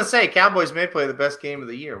 I was going to say, Cowboys may play the best game of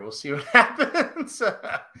the year. We'll see what happens.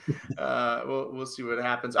 We'll see what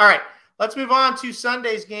happens. All right. Let's move on to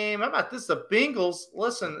Sunday's game. How about this? The Bengals,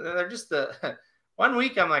 listen, they're just 1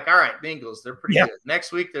 week. I'm like, all right, Bengals, they're pretty good.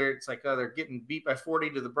 Next week, it's like, they're getting beat by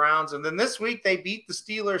 40 to the Browns. And then this week, they beat the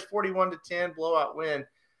Steelers 41-10, blowout win.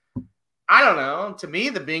 I don't know. To me,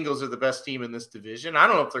 the Bengals are the best team in this division. I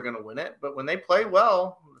don't know if they're going to win it, but when they play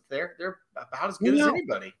well, they're about as good as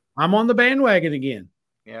anybody. I'm on the bandwagon again.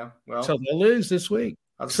 Yeah, well. So they'll lose this week.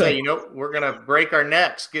 I'll say, we're going to break our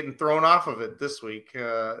necks getting thrown off of it this week.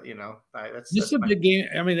 That's a big game.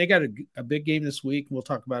 I mean, they got a big game this week. We'll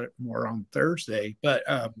talk about it more on Thursday. But,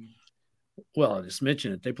 I just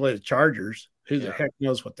mentioned it. They play the Chargers. Who the heck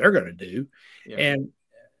knows what they're going to do? Yeah. And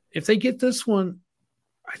if they get this one,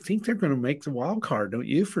 I think they're going to make the wild card, don't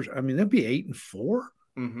you? They'll be 8-4.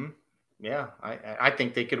 Mm-hmm. Yeah, I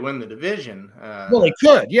think they could win the division. Well, they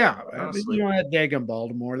could, yeah. That daggone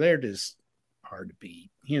Baltimore, they're just hard to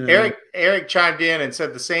beat. Eric chimed in and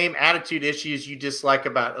said the same attitude issues you dislike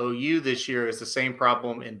about OU this year is the same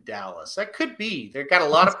problem in Dallas. That could be. They've got a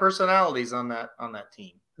lot of personalities on that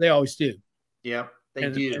team. They always do. Yeah,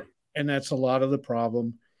 they do. And that's a lot of the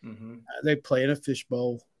problem. Mm-hmm. They play in a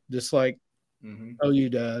fishbowl, just like OU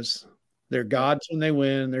does. They're gods when they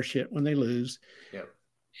win. They're shit when they lose. Yep.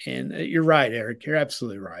 And you're right, Eric. You're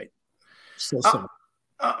absolutely right. Still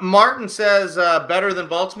Martin says better than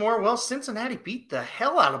Baltimore. Well, Cincinnati beat the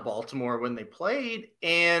hell out of Baltimore when they played.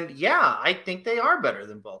 And, I think they are better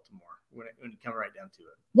than Baltimore when you come right down to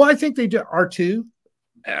it. Well, I think they are too.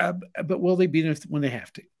 But will they beat them when they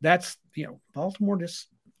have to? That's, Baltimore just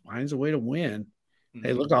finds a way to win. Mm-hmm.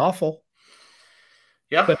 They look awful.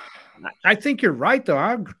 Yeah. But I think you're right, though.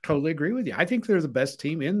 I totally agree with you. I think they're the best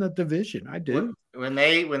team in the division. I do. When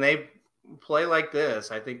they play like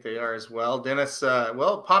this, I think they are as well. Dennis,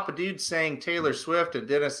 Papa Dude's saying Taylor Swift and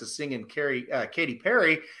Dennis is singing Katy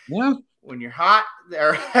Perry. Yeah. When you're hot,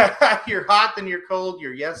 you're hot, then you're cold.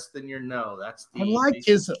 You're yes, then you're no. That's I like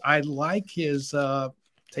his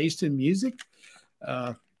taste in music.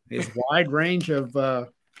 His wide range of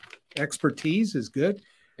expertise is good.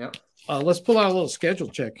 Yep. Let's pull out a little schedule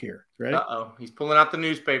check here. Ready? Uh-oh. He's pulling out the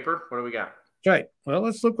newspaper. What do we got? Right. Well,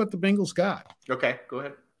 let's look what the Bengals got. Okay, go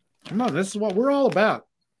ahead. Come on, this is what we're all about.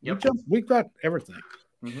 Yep. We've got everything.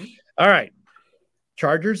 Mm-hmm. All right.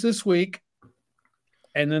 Chargers this week,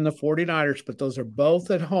 and then the 49ers, but those are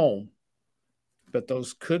both at home. But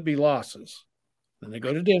those could be losses. Then they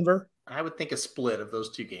go to Denver. I would think a split of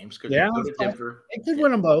those two games. Could Yeah, go to Denver. They could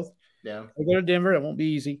win them both. Yeah. They go to Denver. It won't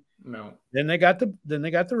be easy. No. Then they got the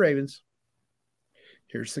Ravens.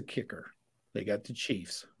 Here's the kicker. They got the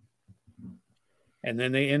Chiefs. And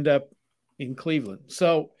then they end up in Cleveland.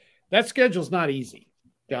 So that schedule's not easy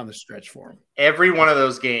down the stretch for them. Every one of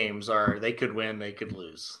those games they could win, they could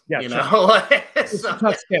lose. Yeah, you know, it's a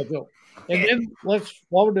tough schedule. And then while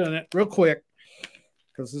we're doing it, real quick,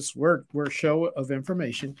 because we're a show of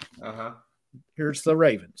information. Uh-huh. Here's the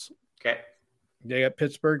Ravens. Okay. They got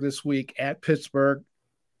Pittsburgh this week at Pittsburgh.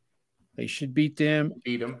 They should beat them.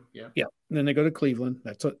 Beat them. Yeah. Yeah. And then they go to Cleveland.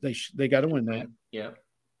 That's what they got to win that. Yeah.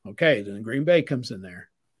 Okay. Then Green Bay comes in there.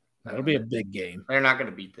 That'll be a big game. They're not going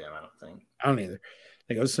to beat them, I don't think. I don't either.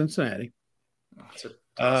 They go to Cincinnati.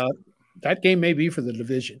 That game may be for the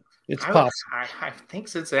division. It's possible. I think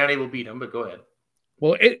Cincinnati will beat them, but go ahead.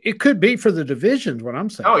 Well, it could be for the divisions, what I'm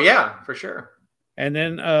saying. Oh, yeah, for sure. And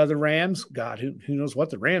then the Rams, God, who knows what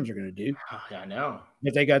the Rams are going to do. Oh, yeah, I know.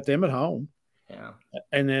 If they got them at home. Yeah.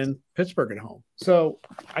 And then Pittsburgh at home. So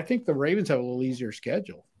I think the Ravens have a little easier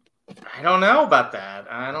schedule. I don't know about that.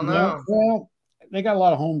 I don't know. Well, they got a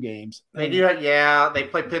lot of home games. They do. Yeah. They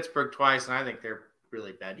play Pittsburgh twice, and I think they're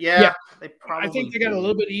really bad. Yeah. They probably. I think they got a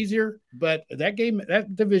little bit easier, but that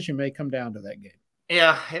division may come down to that game.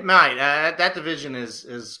 Yeah, it might. That division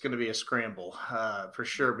is going to be a scramble for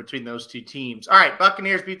sure between those two teams. All right,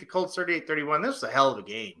 Buccaneers beat the Colts 38-31. This was a hell of a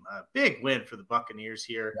game. A big win for the Buccaneers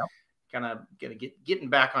here. Yep. Kind of going to getting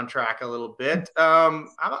back on track a little bit.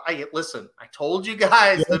 Listen, I told you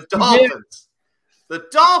guys, the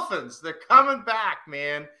Dolphins, they're coming back,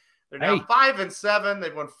 man. They're now 5-7.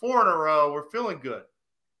 They've won 4 in a row. We're feeling good.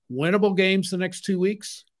 Winnable games the next 2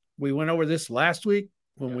 weeks. We went over this last week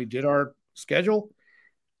when we did our schedule.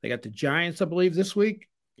 They got the Giants, I believe, this week.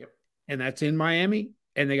 Yep. And that's in Miami.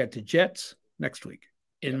 And they got the Jets next week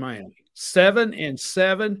in Miami.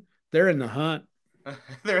 7-7. They're in the hunt.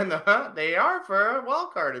 They're in the hunt. They are for a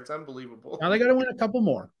wild card. It's unbelievable. Now they got to win a couple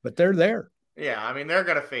more, but they're there. Yeah, I mean they're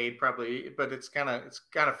gonna fade probably, but it's kind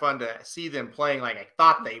of fun to see them playing like I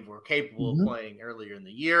thought they were capable of playing earlier in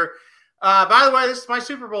the year. By the way, this is my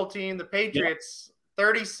Super Bowl team, the Patriots,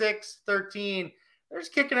 36-13. They're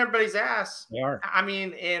just kicking everybody's ass. They are. I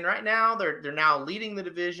mean, and right now they're now leading the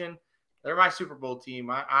division. They're my Super Bowl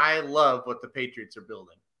team. I love what the Patriots are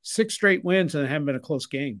building. 6 straight wins and it haven't been a close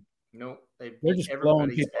game. Nope. They're just blowing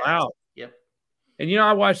people out. Yep. And,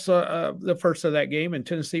 I watched the first of that game, and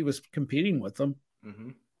Tennessee was competing with them. Mm-hmm.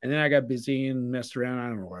 And then I got busy and messed around. I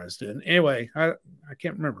don't know what I was doing. Anyway, I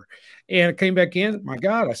can't remember. And I came back in. My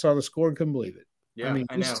God, I saw the score and couldn't believe it. Yeah, I mean,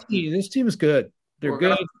 I know. This team is good. They're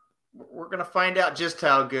good. We're going to find out just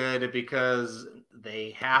how good because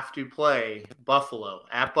they have to play at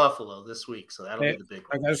Buffalo this week. So that'll be the big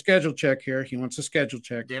one. I got a schedule check here. He wants a schedule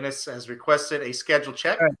check. Dennis has requested a schedule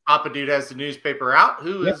check. Right. Papa Dude has the newspaper out.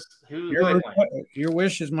 Your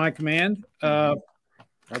wish is my command. I've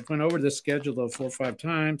went over this schedule, though, 4 or 5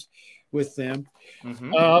 times with them.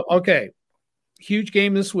 Mm-hmm. Okay. Huge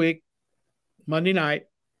game this week, Monday night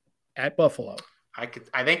at Buffalo. I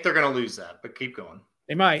think they're going to lose that, but keep going.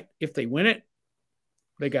 They might. If they win it,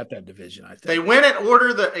 they got that division, I think. They win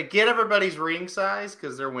it, get everybody's ring size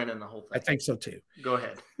because they're winning the whole thing. I think so, too. Go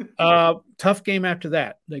ahead. Tough game after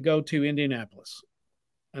that. They go to Indianapolis,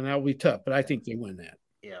 and that'll be tough, but I think they win that.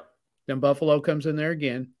 Yeah. Then Buffalo comes in there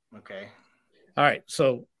again. Okay. All right,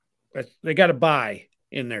 so they got a bye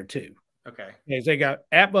in there, too. Okay. They got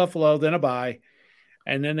at Buffalo, then a bye,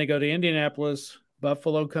 and then they go to Indianapolis.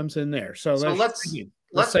 Buffalo comes in there. So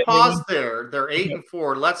let's pause there. They're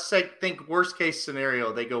 8-4. Let's think worst case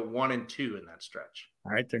scenario. They go 1-2 in that stretch.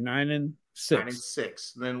 All right, they're 9-6.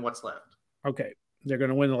 9-6. Then what's left? Okay, they're going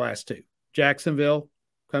to win the last 2. Jacksonville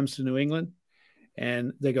comes to New England,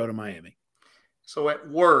 and they go to Miami. So at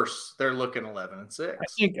worst, they're looking 11-6.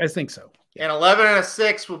 I think so. And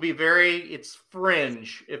 11-6 will be it's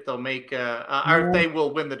fringe if they'll make or if they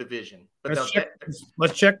will win the division. But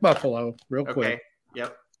let's check Buffalo real quick.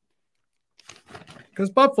 Yep. Because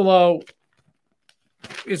Buffalo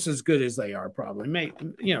is as good as they are, probably.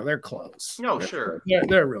 They're close. No, sure.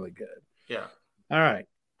 They're really good. Yeah. All right.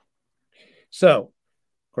 So,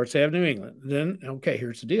 of course, they have New England. Then,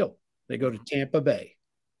 here's the deal. They go to Tampa Bay.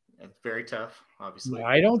 It's very tough, obviously.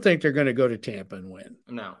 I don't think they're going to go to Tampa and win.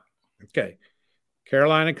 No. Okay.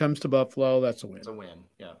 Carolina comes to Buffalo. That's a win. It's a win.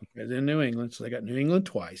 Yeah. And then New England. So they got New England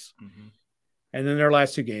twice. Mm-hmm. And then their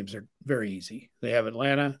last 2 games are very easy. They have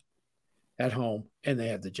Atlanta at home and they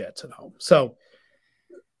have the Jets at home. So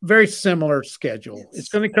very similar schedule. It's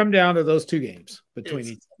going to come down to those 2 games between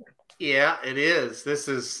each other. Yeah, it is. This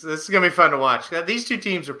is going to be fun to watch. These 2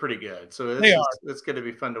 teams are pretty good. So it's going to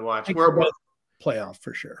be fun to watch. We're playoff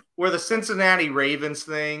for sure. Where the Cincinnati Ravens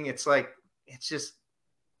thing, it's just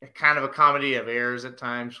kind of a comedy of errors at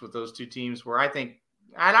times with those 2 teams where I think,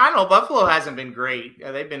 I don't know, Buffalo hasn't been great.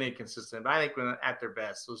 They've been inconsistent, but I think when at their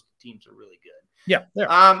best, those teams are really good. Yeah.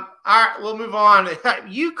 All right, we'll move on.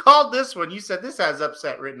 You called this one. You said this has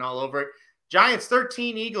upset written all over it. Giants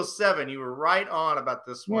 13, Eagles 7. You were right on about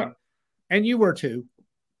this one. And you were too.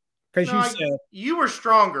 Because you said you were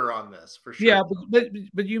stronger on this for sure. Yeah,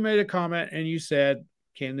 but you made a comment and you said,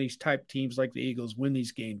 can these type teams like the Eagles win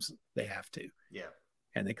these games? They have to. Yeah.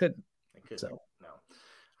 And they couldn't. So no.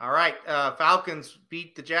 All right. Falcons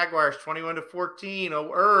beat the Jaguars 21-14. Oh,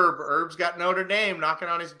 Herb's got Notre Dame knocking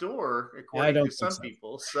on his door, according to some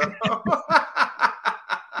people. So I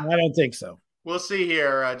don't think so. We'll see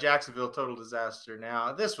here. Jacksonville, total disaster.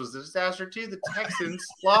 Now, this was a disaster too. The Texans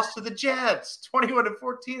lost to the Jets 21-14.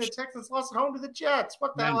 The Texans lost at home to the Jets.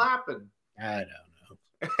 What the hell happened? I don't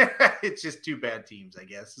know. It's just 2 bad teams, I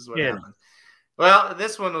guess, is what happened. Well,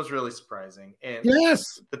 this one was really surprising. And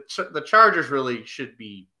yes, the Chargers really should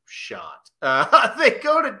be shot. They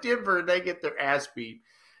go to Denver and they get their ass beat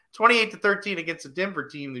 28-13 against a Denver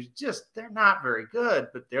team. They're not very good,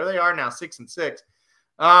 but there they are now, 6-6.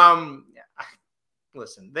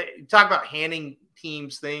 Listen, they talk about handing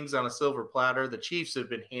teams things on a silver platter. The Chiefs have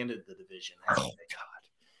been handed the division. Oh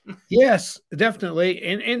God. Yes, definitely.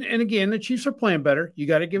 And again, the Chiefs are playing better. You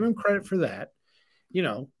got to give them credit for that. You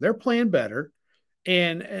know, they're playing better,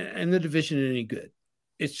 and the division ain't any good.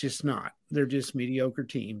 It's just not. They're just mediocre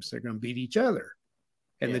teams. They're going to beat each other,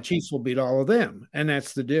 and the Chiefs will beat all of them, and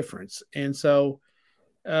that's the difference. And so,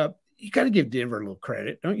 you got to give Denver a little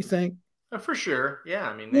credit, don't you think? For sure. Yeah.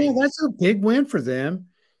 I mean, that's a big win for them.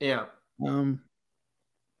 Yeah.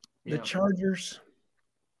 The Chargers,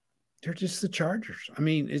 they're just the Chargers. I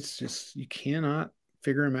mean, it's just, you cannot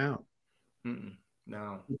figure them out.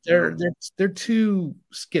 No. They're too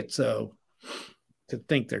schizo to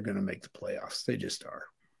think they're going to make the playoffs. They just are.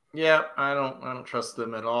 Yeah, I don't trust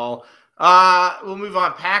them at all. We'll move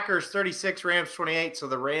on. Packers 36, Rams 28. So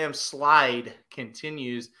the Rams slide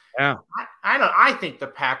continues. Yeah. I think the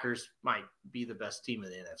Packers might be the best team in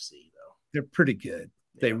the NFC, though. They're pretty good.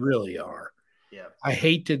 Yeah. They really are. Yeah. I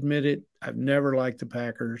hate to admit it. I've never liked the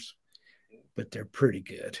Packers, but they're pretty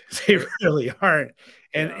good. They really are.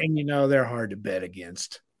 And you know, they're hard to bet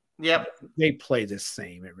against. Yep. They play the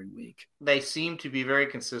same every week. They seem to be very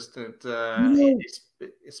consistent. Go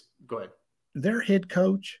ahead. Their head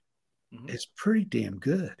coach is pretty damn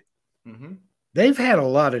good. Mm-hmm. They've had a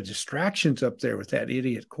lot of distractions up there with that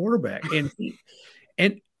idiot quarterback, and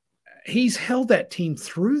he's held that team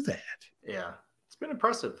through that. Yeah, it's been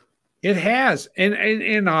impressive. It has,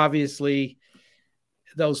 and obviously,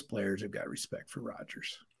 those players have got respect for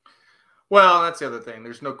Rodgers. Well, that's the other thing.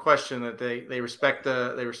 There's no question that they respect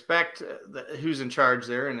who's in charge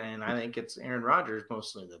there, and I think it's Aaron Rodgers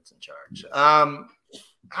mostly that's in charge.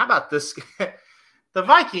 How about this? The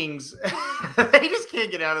Vikings, they just can't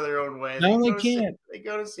get out of their own way. No, they can't. They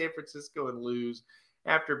go to San Francisco and lose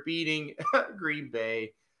after beating Green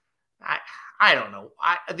Bay. I don't know.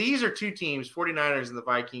 These are 2 teams, 49ers and the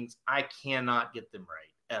Vikings. I cannot get them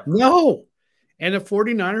right, ever. No. And the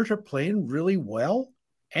 49ers are playing really well.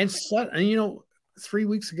 And you know, 3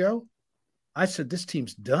 weeks ago, I said, this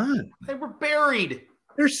team's done. They were buried.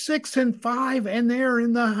 They're 6-5, and they're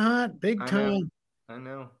in the hunt big time. I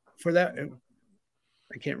know. For that,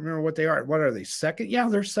 I can't remember what they are. What are they? Second? Yeah,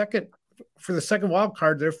 they're second for the second wild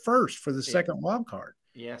card. They're first for the second wild card.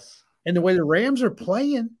 Yes. And the way the Rams are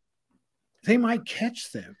playing, they might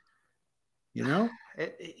catch them. You know?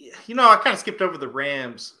 I kind of skipped over the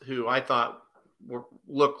Rams, who I thought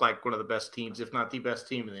looked like one of the best teams, if not the best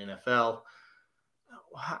team in the NFL.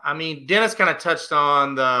 I mean, Dennis kind of touched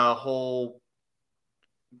on the whole,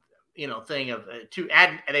 thing of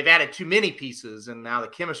they've added too many pieces, and now the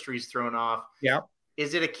chemistry's thrown off. Yeah.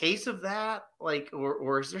 Is it a case of that,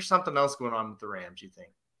 or is there something else going on with the Rams, you think?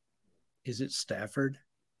 Is it Stafford?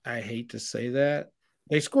 I hate to say that.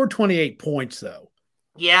 They scored 28 points, though.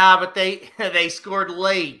 Yeah, but they scored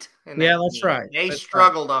late. That's right. They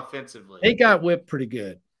struggled offensively. They got whipped pretty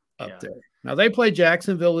good up there. Now, they play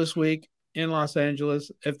Jacksonville this week in Los Angeles.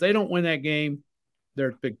 If they don't win that game,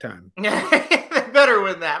 they're big time. They better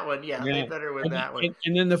win that one. Yeah, they better win that one.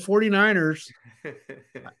 And then the 49ers,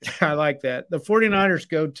 I like that. The 49ers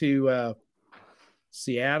go to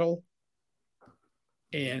Seattle,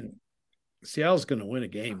 and Seattle's going to win a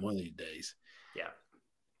game one of these days. Yeah.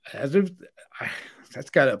 That's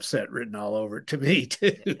got upset written all over it to me,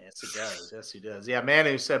 too. Yes, it does. Yes, he does. Yeah,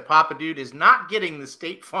 Manu said Papa Dude is not getting the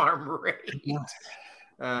State Farm rate.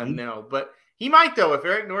 No, but he might, though. If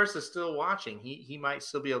Eric Norris is still watching, he might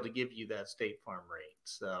still be able to give you that State Farm rate.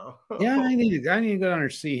 So yeah, I need to go down there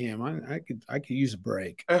and see him. I could use a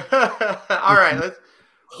break. All right,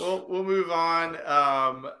 we'll move on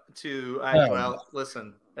to well,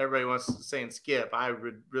 listen, everybody wants to say and skip. I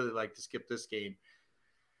would really like to skip this game.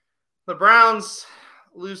 The Browns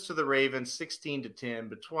lose to the Ravens 16-10,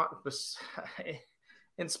 but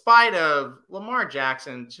in spite of Lamar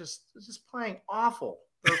Jackson just playing awful.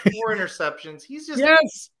 Those 4 interceptions. He's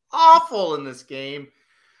just awful in this game.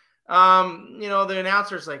 The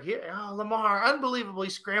announcer's like, Lamar unbelievably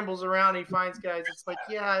scrambles around. He finds guys. It's like,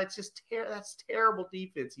 it's just that's terrible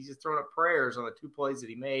defense. He's just throwing up prayers on the 2 plays that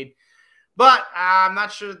he made. But I'm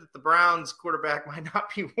not sure that the Browns quarterback might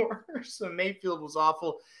not be worse. So Mayfield was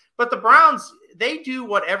awful. But the Browns, they do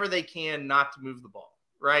whatever they can not to move the ball,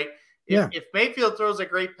 right? If Mayfield throws a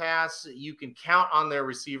great pass, you can count on their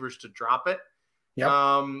receivers to drop it. Yep.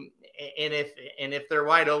 And if they're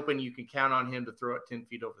wide open, you can count on him to throw it 10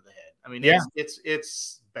 feet over the head. I mean,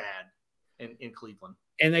 it's bad in Cleveland.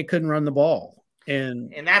 And they couldn't run the ball.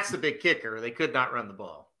 And that's the big kicker. They could not run the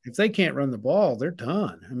ball. If they can't run the ball, they're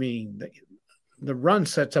done. I mean, the run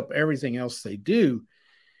sets up everything else they do.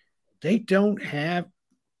 They don't have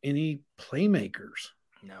any playmakers.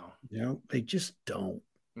 No. They just don't.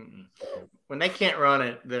 When they can't run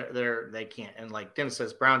it, they can't. And like Tim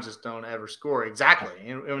says, Browns just don't ever score. Exactly.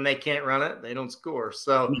 And when they can't run it, they don't score.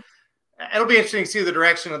 So it'll be interesting to see the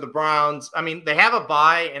direction of the Browns. I mean, they have a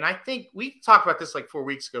bye, and I think we talked about this like 4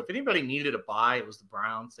 weeks ago. If anybody needed a bye, it was the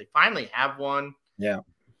Browns. They finally have one. Yeah.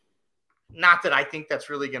 Not that I think that's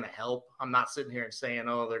really going to help. I'm not sitting here and saying,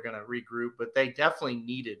 they're going to regroup, but they definitely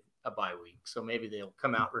needed a bye week. So maybe they'll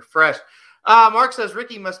come out refreshed. Mark says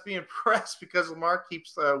Ricky must be impressed because Lamar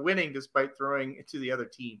keeps winning despite throwing to the other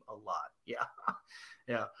team a lot. Yeah.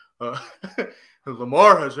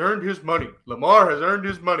 Lamar has earned his money.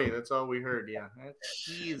 That's all we heard. Yeah.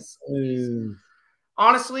 Jeez.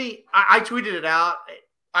 Honestly, I tweeted it out.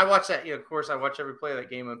 I watched that. Of course, I watch every play of that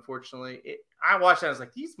game, unfortunately. I watched that. I was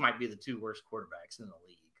like, these might be the 2 worst quarterbacks in the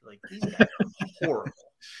league. Like, these guys are horrible.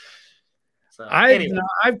 So,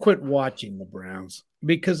 I've quit watching the Browns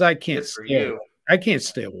because I can't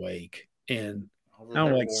stay awake, and I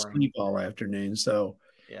don't like sleep all afternoon. So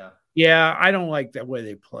I don't like the way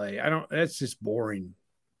they play. That's just boring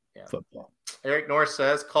football. Eric Norris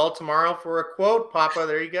says, call tomorrow for a quote, Papa.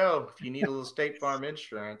 There you go. If you need a little State Farm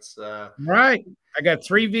insurance. Right. I got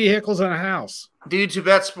 3 vehicles and a house. Due to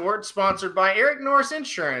Bet Sports, sponsored by Eric Norris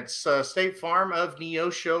Insurance, State Farm of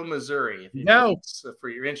Neosho, Missouri. If you need, for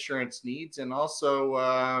your insurance needs. And also,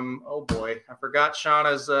 I forgot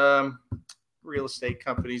Shauna's real estate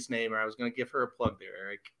company's name. I was going to give her a plug there,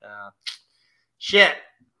 Eric. Shit.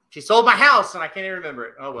 She sold my house, and I can't even remember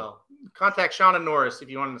it. Oh, well. Contact Shauna Norris if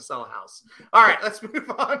you wanted to sell a house. All right, let's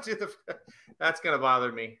move on to that's going to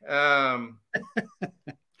bother me.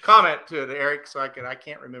 Comment to it, Eric, so I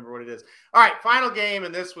can't remember what it is. All right, final game,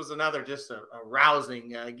 and this was another just a rousing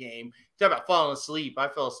game. Talk about falling asleep. I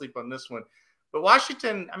fell asleep on this one. But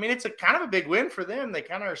Washington, I mean, it's a kind of a big win for them. They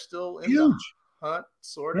kind of are still in the hunt,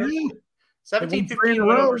 sort of. 17-15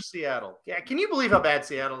 over Seattle. Yeah, can you believe how bad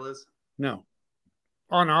Seattle is? No.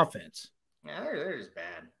 On offense. Yeah, they're just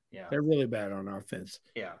bad. Yeah. They're really bad on offense.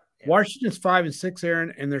 Yeah. Washington's 5-6,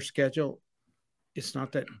 Aaron, and their schedule, it's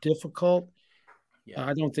not that difficult. Yeah.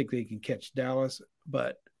 I don't think they can catch Dallas,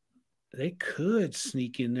 but they could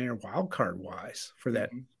sneak in there wild card wise for that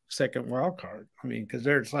second wild card. I mean, because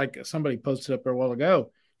there's like somebody posted up there a while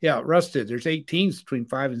ago. Yeah, Russ did. There's 8 teams between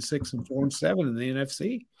 5-6 and 4-7 in the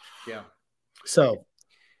NFC. Yeah. So.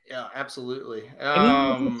 Yeah, absolutely.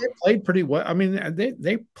 They played pretty well. I mean,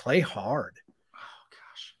 they play hard. Oh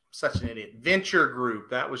gosh, such an idiot. Venture Group.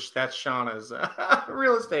 That's Shauna's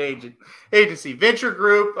real estate agency. Venture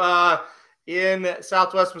Group in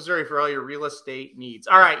Southwest Missouri for all your real estate needs.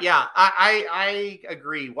 All right, yeah, I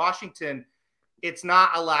agree. Washington, it's not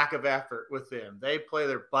a lack of effort with them. They play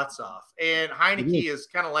their butts off, and Heineke is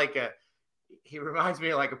kind of like he reminds me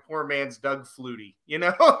of like a poor man's Doug Flutie.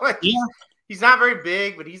 He's not very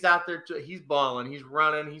big, but he's out there. He's balling. He's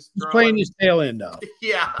running. He's playing his tail end off.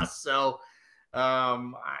 Yeah. So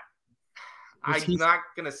I'm not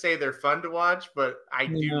going to say they're fun to watch, but I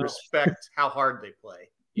do respect how hard they play.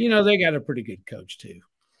 They got a pretty good coach too.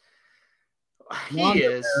 He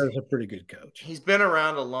is a pretty good coach. He's been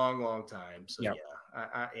around a long, long time. So yeah,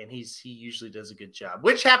 and he usually does a good job.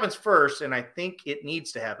 Which happens first, and I think it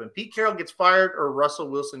needs to happen. Pete Carroll gets fired, or Russell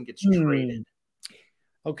Wilson gets traded.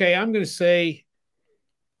 Okay, I'm going to say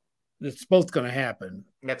it's both going to happen.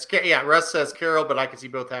 Russ says Carroll, but I can see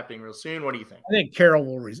both happening real soon. What do you think? I think Carroll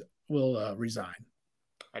will resign.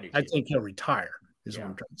 I do. I think he'll retire. Is what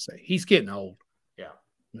I'm trying to say. He's getting old. Yeah,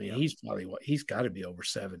 I mean, he's probably he's got to be over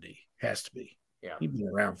 70. Has to be. Yeah, he's been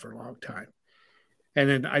around for a long time. And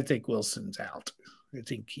then I think Wilson's out. I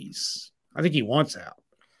think he wants out.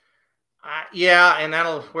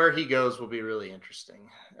 And where he goes will be really interesting.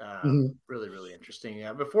 Really, really interesting.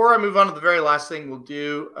 Yeah. Before I move on to the very last thing we'll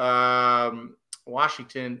do,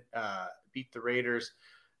 Washington beat the Raiders.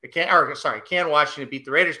 Can Washington beat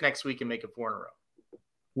the Raiders next week and make it 4 in a row?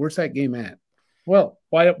 Where's that game at? Well,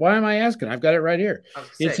 why am I asking? I've got it right here.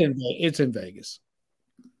 It's in Vegas.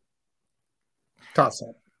 Toss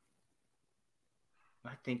up.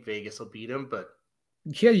 I think Vegas will beat them, but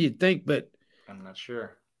you'd think, but I'm not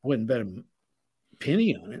sure. I wouldn't bet a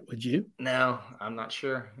penny on it, would you? No, I'm not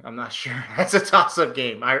sure. That's a toss-up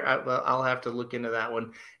game. I'll have to look into that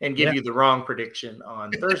one and give you the wrong prediction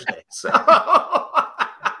on Thursday. So, all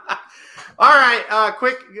right,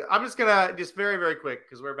 quick. I'm just gonna very, very quick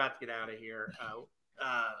because we're about to get out of here.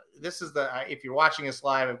 This is if you're watching us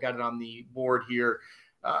live, I've got it on the board here.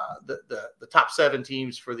 The top 7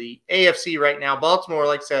 teams for the AFC right now. Baltimore,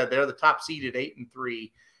 like I said, they're the top seeded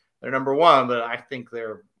 8-3. They're number 1, but I think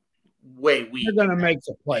they're way weak. They're going to make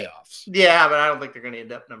the playoffs. Yeah, but I don't think they're going to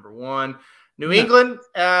end up number 1. New England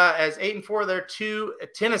as 8-4, they're 2.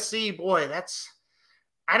 Tennessee, boy,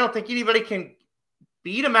 I don't think anybody can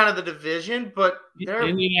beat them out of the division, but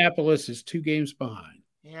Indianapolis is 2 games behind.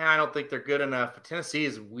 Yeah, I don't think they're good enough. But Tennessee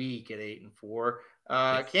is weak at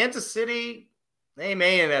 8-4. Kansas City, they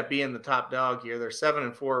may end up being the top dog here. They're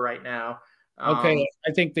 7-4 right now. Okay,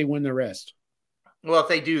 I think they win the rest. Well, if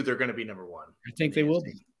they do, they're going to be number 1. I think they will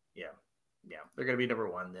be. Yeah, they're going to be number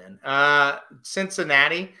 1 then.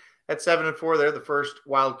 Cincinnati at 7-4, they're the first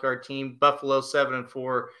wild card team. Buffalo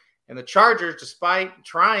 7-4, and the Chargers, despite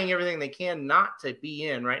trying everything they can not to be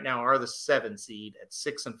in right now, are the 7 seed at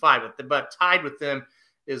 6-5. But tied with them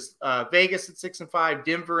is Vegas at 6-5,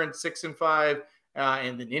 Denver at 6-5.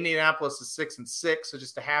 And then Indianapolis is 6-6, so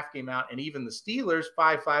just a half game out, and even the Steelers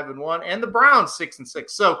 5-1, and the Browns 6-6.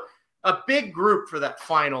 So a big group for that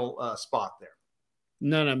final spot there.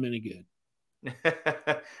 None of them any good.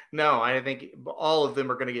 No, I think all of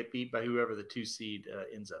them are going to get beat by whoever the 2 seed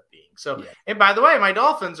ends up being. So, And by the way, my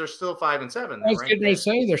Dolphins are still 5-7. I was going to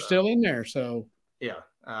say they're still in there. So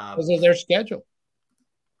because of their schedule.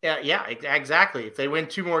 Yeah, exactly. If they win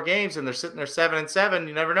 2 more games and they're sitting there 7-7,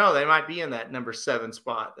 you never know. They might be in that number 7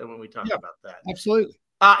 spot when we talk about that. Absolutely.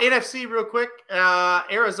 NFC real quick.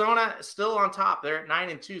 Arizona is still on top. They're at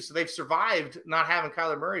 9-2, so they've survived not having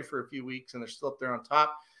Kyler Murray for a few weeks, and they're still up there on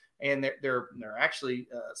top. And they're actually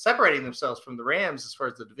separating themselves from the Rams as far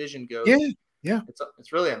as the division goes. Yeah.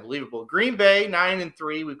 It's really unbelievable. Green Bay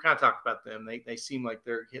 9-3. We've kind of talked about them. They seem like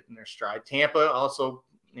they're hitting their stride. Tampa also.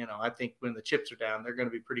 I think when the chips are down, they're going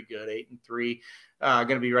to be pretty good. 8-3, going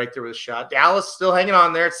to be right there with a shot. Dallas still hanging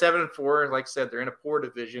on there at 7-4. Like I said, they're in a poor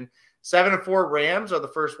division. 7-4 Rams are the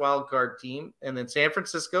first wild card team, and then San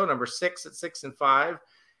Francisco, number 6 at 6-5,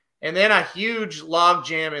 and then a huge log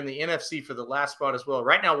jam in the NFC for the last spot as well.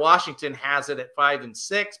 Right now, Washington has it at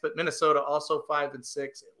 5-6, but Minnesota also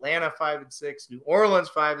 5-6, Atlanta 5-6, New Orleans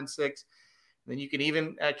 5-6. Then you can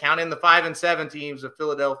even count in the 5-7 teams of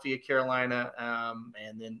Philadelphia, Carolina,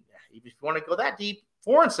 and then if you want to go that deep,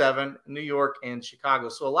 4-7, New York and Chicago.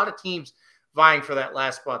 So a lot of teams vying for that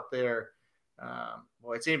last spot there.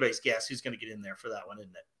 It's anybody's guess who's going to get in there for that one,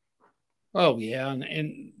 isn't it? Oh yeah,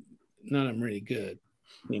 and none of them really good.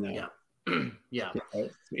 Yeah.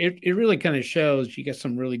 It really kind of shows you got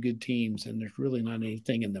some really good teams, and there's really not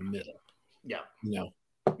anything in the middle. Yeah. Yeah.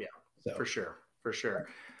 So. For sure.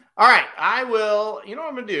 All right, I will. You know what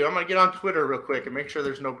I'm going to do? I'm going to get on Twitter real quick and make sure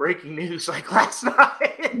there's no breaking news like last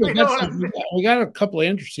night. We got a couple of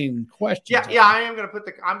interesting questions. Yeah, I am going to put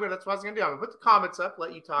that's what I was going to do. I'm going to put the comments up,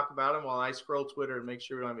 let you talk about them while I scroll Twitter and make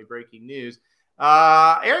sure we don't have any breaking news.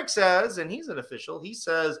 Eric says, and he's an official, he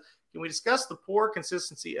says, can we discuss the poor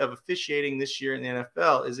consistency of officiating this year in the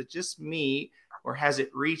NFL? Is it just me, or has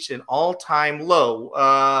it reached an all-time low?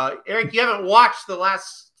 Eric, you haven't watched the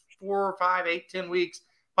last 4, 5, 8, 10 weeks.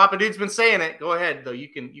 Papa Dude's been saying it. Go ahead, though. You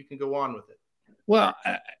can go on with it. Well,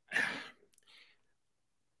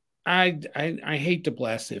 I hate to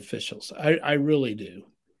blast the officials. I really do.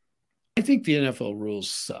 I think the NFL rules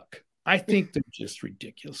suck. I think they're just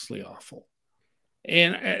ridiculously awful.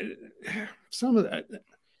 And some of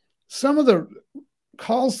the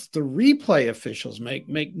calls the replay officials make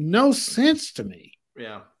no sense to me.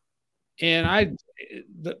 Yeah. And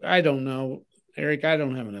I don't know, Eric, I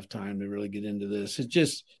don't have enough time to really get into this. It's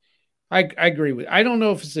just, I agree with, I don't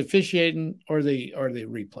know if it's the officiating or the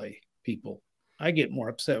replay people. I get more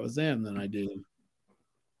upset with them than I do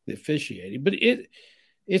the officiating, but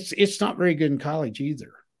it's not very good in college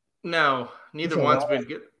either. No, neither one's been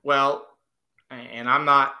good. Well, and I'm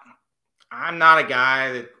not a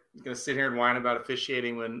guy that's going to sit here and whine about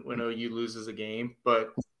officiating when OU loses a game,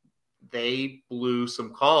 but they blew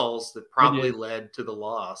some calls that probably led to the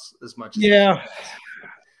loss as much as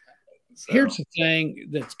So. Here's the thing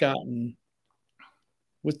that's gotten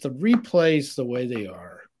with the replays the way they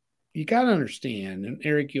are. You got to understand, and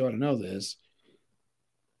Eric, you ought to know this.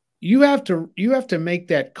 You have to make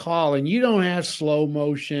that call, and you don't have slow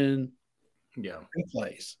motion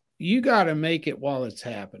replays. You got to make it while it's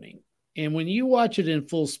happening. And when you watch it in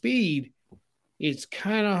full speed, it's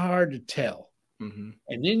kind of hard to tell. Mm-hmm.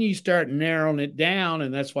 And then you start narrowing it down,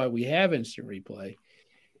 and that's why we have instant replay.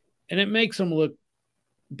 And it makes them look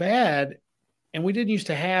bad, and we didn't used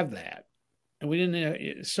to have that. And we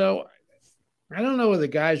didn't. So I don't know whether the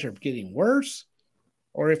guys are getting worse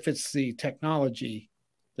or if it's the technology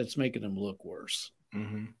that's making them look worse.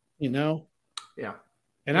 Mm-hmm. You know? Yeah.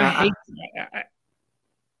 And I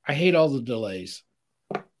hate all the delays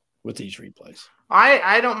with these replays.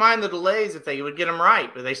 I don't mind the delays if they would get them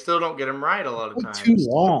right, but they still don't get them right a lot of times. Too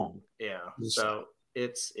long. Yeah. So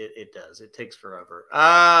it does. It takes forever.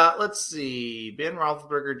 Let's see. Ben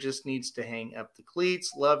Roethlisberger just needs to hang up the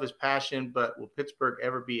cleats. Love his passion, but will Pittsburgh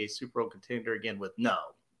ever be a Super Bowl contender again? With no.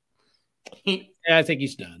 I think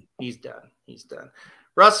he's done. He's done.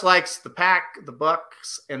 Russ likes the Pack, the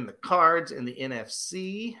Bucks, and the Cards in the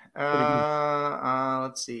NFC.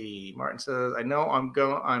 Let's see. Martin says, I know I'm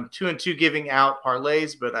 2-2 giving out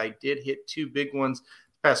parlays, but I did hit 2 big ones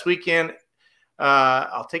past weekend.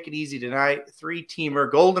 I'll take it easy tonight.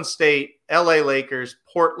 3-teamer, Golden State, LA Lakers,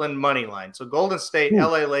 Portland money line. So Golden State,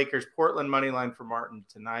 LA Lakers, Portland money line for Martin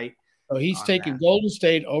tonight. So he's taking Golden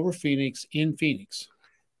State over Phoenix in Phoenix.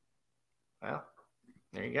 Well,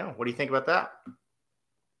 there you go. What do you think about that?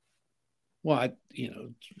 Well,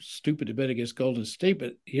 stupid to bet against Golden State,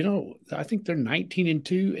 but I think they're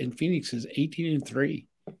 19-2 and Phoenix is 18-3.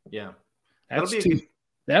 Yeah,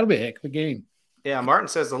 that'll be a heck of a game. Yeah, Martin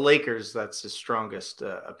says the Lakers. That's his strongest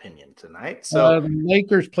opinion tonight. So the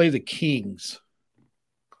Lakers play the Kings.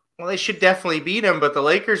 Well, they should definitely beat them, but the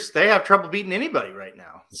Lakers, they have trouble beating anybody right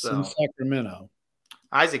now. It's in Sacramento.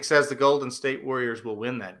 Isaac says the Golden State Warriors will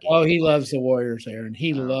win that game. Oh, he loves the Warriors, Aaron.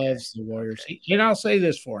 He loves the Warriors. And I'll say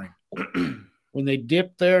this for him. When they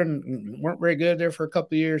dipped there and weren't very good there for a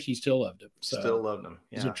couple of years, he still loved it. So still loved them.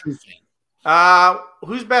 Yeah. He's a true fan.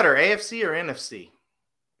 Who's better, AFC or NFC?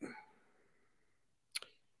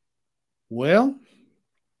 Well,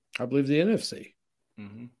 I believe the NFC.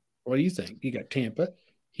 Mm-hmm. What do you think? You got Tampa.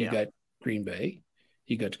 You got Green Bay.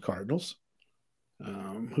 You got the Cardinals.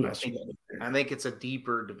 Who else you got there? I think it's a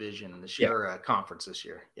deeper division this year, conference this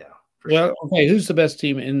year. Yeah. Well, okay. Who's the best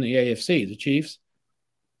team in the AFC? The Chiefs?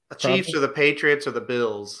 The Chiefs or the Patriots or the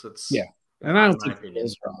Bills. And I don't think the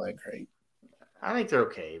Bills are all that great. I think they're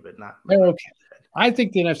okay, but not. They're okay. I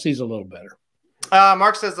think the NFC is a little better.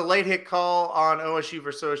 Mark says the late hit call on OSU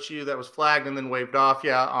versus OSU that was flagged and then waved off.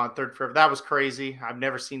 Yeah, on 3rd February. That was crazy. I've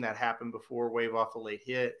never seen that happen before. Wave off a late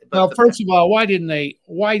hit. But first of all, why didn't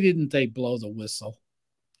they blow the whistle?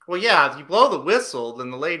 Well, yeah, if you blow the whistle,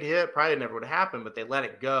 then the late hit probably never would happen. But they let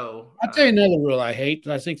it go. I'll tell you another rule I hate.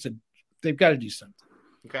 I think they've got to do something.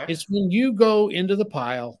 Okay. It's when you go into the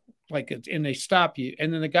pile, and they stop you,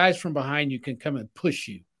 and then the guys from behind you can come and push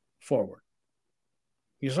you forward.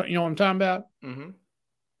 You know what I'm talking about?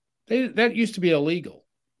 Mm-hmm. That used to be illegal.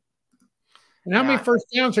 And how many first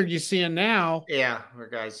downs are you seeing now? Yeah, where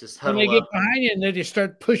guys just huddle when they get behind you and they just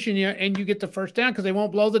start pushing you, and you get the first down because they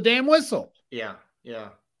won't blow the damn whistle. Yeah,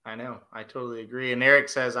 I know. I totally agree. And Eric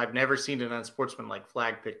says I've never seen an unsportsmanlike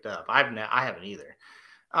flag picked up. I haven't either.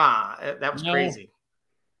 That was crazy.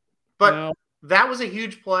 But that was a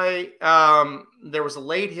huge play. There was a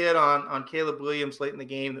late hit on Caleb Williams late in the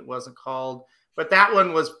game that wasn't called. But that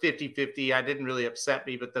one was 50-50. I didn't really upset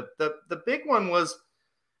me. But the big one was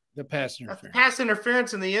the pass interference. Pass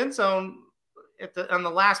interference in the end zone on the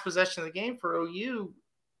last possession of the game for OU.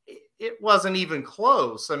 It wasn't even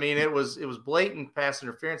close. I mean, it was blatant pass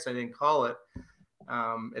interference. I didn't call it.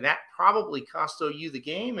 And that probably cost OU the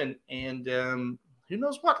game. And who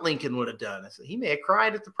knows what Lincoln would have done? He may have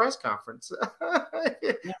cried at the press conference.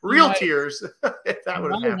 Real tears, if that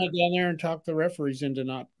would have happened. Went down there and talked the referees into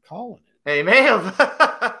not calling it. He may have.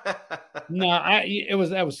 No,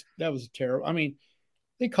 that was terrible. I mean,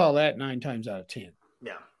 they call that 9 times out of 10.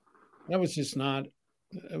 Yeah. That was just not.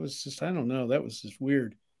 It was just, I don't know. That was just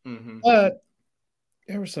weird. Mm-hmm. But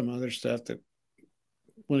there was some other stuff that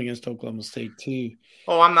went against Oklahoma State too.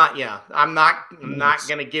 Oh, I'm not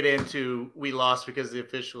going to get into we lost because of the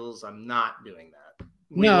officials. I'm not doing that.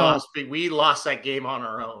 We lost that game on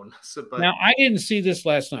our own. But now, I didn't see this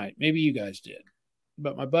last night. Maybe you guys did.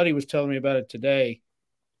 But my buddy was telling me about it today.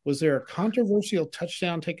 Was there a controversial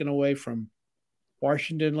touchdown taken away from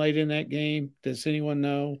Washington late in that game? Does anyone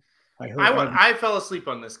know? I fell asleep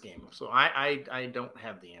on this game, so I don't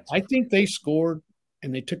have the answer. I think they scored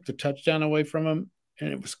and they took the touchdown away from them,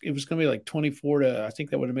 and it was going to be like 24 to. I think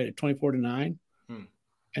that would have made it 24-9,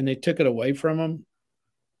 and they took it away from them,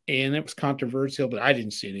 and it was controversial. But I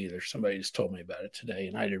didn't see it either. Somebody just told me about it today,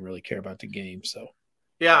 and I didn't really care about the game. So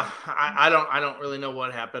yeah, I don't really know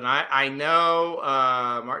what happened. I know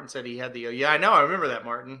Martin said he had the. Yeah, I know. I remember that,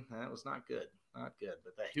 Martin. That was not good. Not good.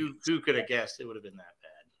 But who could have guessed it would have been that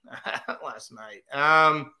bad last night?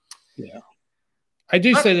 Yeah. I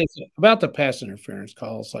do say this about the pass interference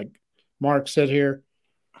calls. Like Mark said here,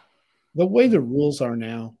 the way the rules are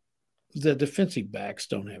now, the defensive backs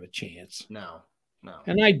don't have a chance. No.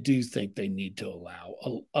 And I do think they need to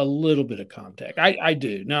allow a little bit of contact. I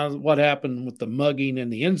do. Now, what happened with the mugging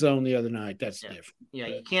in the end zone the other night, that's different. Yeah,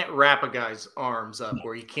 you can't wrap a guy's arms up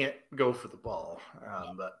or you can't go for the ball.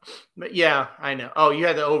 But yeah, I know. Oh, you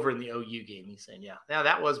had the over in the OU game, he's saying. Yeah,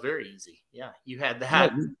 that was very easy. Yeah, you had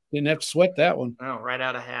that. Yeah, didn't have to sweat that one. No, right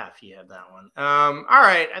out of half you had that one. All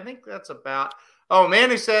right, I think that's about – oh,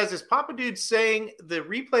 Manu says, is Papa Dude saying the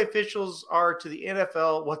replay officials are to the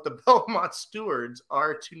NFL what the Belmont stewards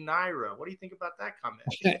are to Naira? What do you think about that comment?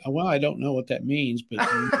 Well, I don't know what that means, but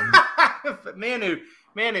but Manu,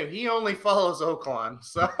 he only follows Oaklawn,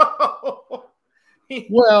 so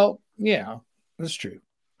well, yeah, that's true.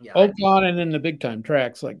 Yeah, Oaklawn and then the big time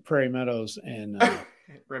tracks like Prairie Meadows and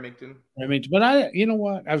Remington. But you know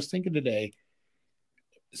what? I was thinking today.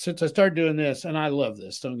 Since I started doing this, and I love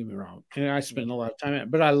this, don't get me wrong, and I spend a lot of time in it,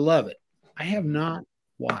 but I love it. I have not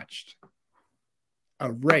watched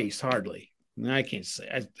a race hardly. And I can't say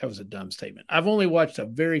that was a dumb statement. I've only watched a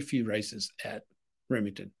very few races at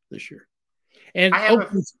Remington this year. And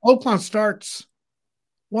Oaklawn starts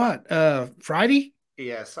what? Friday?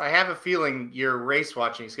 Yes, I have a feeling your race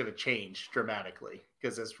watching is going to change dramatically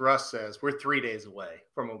because, as Russ says, we're 3 days away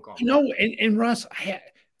from Oklahoma. No, and Russ,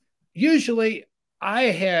 usually I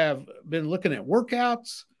have been looking at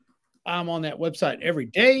workouts. I'm on that website every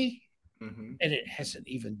day, and it hasn't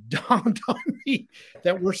even dawned on me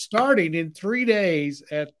that we're starting in 3 days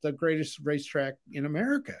at the greatest racetrack in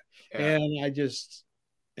America. Yeah. And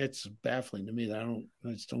it's baffling to me that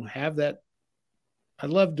I just don't have that. I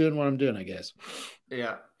love doing what I'm doing, I guess.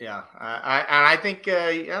 Yeah. I think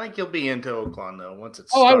you'll be into Oaklawn though once it's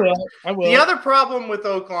started. I will. The other problem with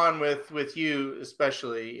Oaklawn, with you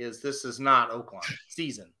especially, is this is not Oaklawn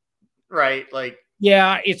season, right? Like,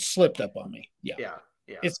 yeah, it slipped up on me. Yeah.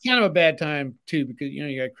 It's kind of a bad time too because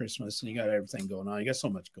you got Christmas and you got everything going on. You got so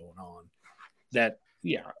much going on that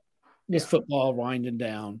with football winding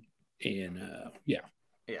down and Yeah,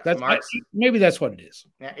 maybe that's what it is.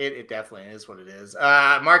 Yeah, it definitely is what it is.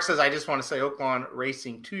 Mark says, I just want to say Oaklawn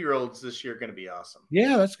racing 2-year-olds this year are going to be awesome.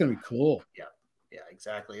 Yeah, that's going to be cool. Yeah,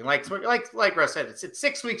 exactly. And like Russ said, it's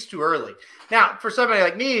 6 weeks too early. Now, for somebody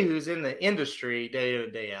like me who's in the industry day in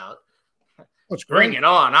and day out, bring it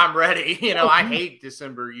on. I'm ready. I hate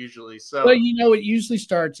December usually. So, well, it usually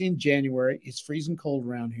starts in January. It's freezing cold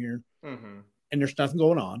around here, and there's nothing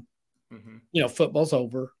going on. Football's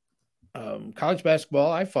over. College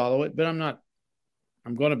basketball, I follow it, but I'm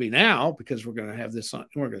going to be now because we're going to have this on.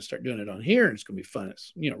 We're going to start doing it on here, and it's going to be fun.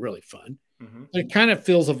 It's really fun. But it kind of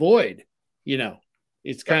fills a void.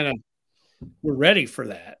 It's kind of we're ready for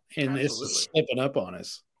that, and This is slipping up on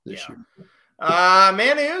us this year.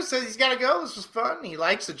 Manu says he's got to go. This was fun. He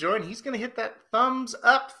likes to join. He's going to hit that thumbs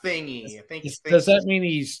up thingy. I think. Does that mean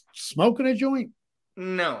he's smoking a joint?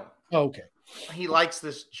 No. Oh, okay. He likes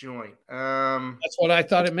this joint. That's what I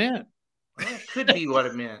thought it meant. Well, it could be what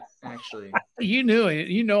it meant, actually. You knew it.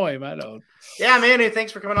 You know him. I don't. Yeah, Manu,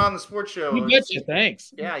 thanks for coming on the sports show. You betcha.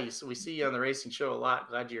 Thanks. Yeah, we see you on the racing show a lot.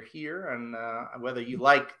 Glad you're here. And whether you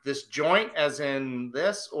like this joint, as in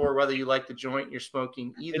this, or whether you like the joint you're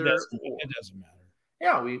smoking, either. It doesn't matter.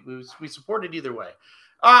 Yeah, we support it either way.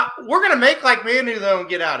 We're gonna make like Manu though and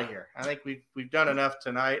get out of here. I think we've done enough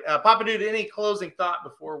tonight. Papa Dude, any closing thought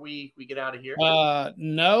before we get out of here?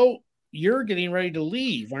 No, you're getting ready to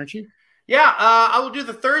leave, aren't you? Yeah, I will do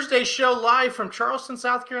the Thursday show live from Charleston,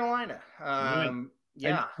 South Carolina.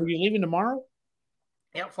 Yeah. Are you leaving tomorrow?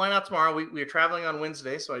 Yeah, flying out tomorrow. We are traveling on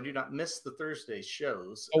Wednesday, so I do not miss the Thursday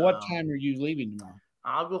shows. So what time are you leaving tomorrow?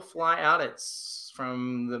 I'll go fly out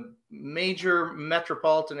from the major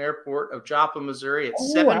metropolitan airport of Joplin, Missouri at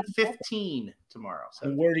 7:15 tomorrow.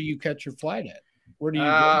 And where do you catch your flight at? Where do you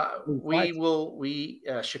go?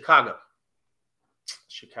 Chicago.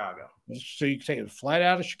 So you take a flight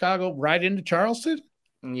out of Chicago right into Charleston?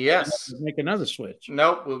 Yes. Make another switch.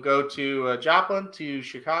 Nope. We'll go to Joplin to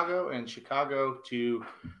Chicago and Chicago to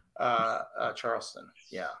Charleston.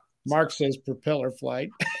 Yeah. Mark says propeller flight.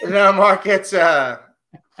 No, Mark, it's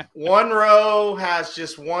one row has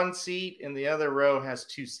just one seat and the other row has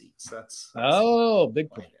two seats. That's big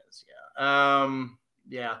plane.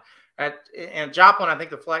 Yeah. And Joplin, I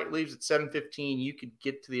think the flight leaves at 7:15. You could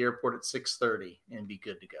get to the airport at 6:30 and be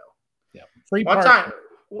good to go. Yeah. Free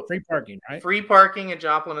parking, right? Free parking in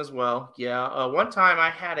Joplin as well. Yeah. One time I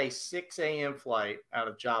had a 6 a.m. flight out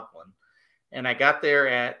of Joplin, and I got there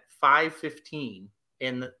at 5:15,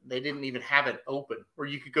 and they didn't even have it open where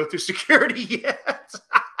you could go through security yet.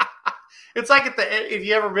 It's like if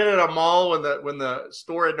you ever been at a mall when the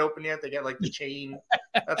store hadn't opened yet, they got like the chain.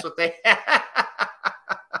 That's what they had.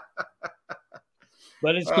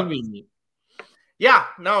 But it's convenient. Yeah,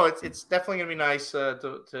 no, it's definitely gonna be nice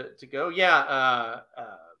to go. Yeah,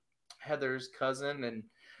 Heather's cousin and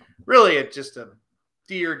really just a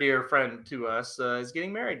dear friend to us is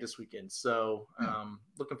getting married this weekend. So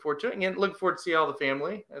looking forward to it, and looking forward to see all the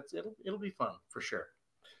family. It'll be fun for sure.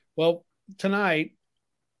 Well, tonight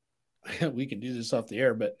we can do this off the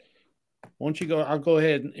air, but won't you go? I'll go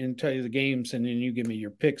ahead and tell you the games, and then you give me your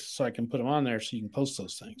picks so I can put them on there so you can post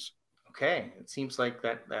those things. Okay, it seems like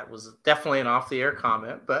that was definitely an off-the-air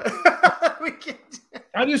comment, but we can.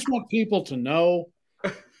 I just want people to know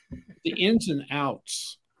the ins and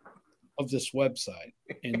outs of this website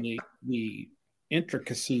and the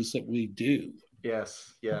intricacies that we do.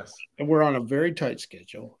 Yes. And we're on a very tight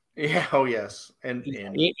schedule. Yeah. Oh, yes. And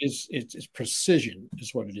it's precision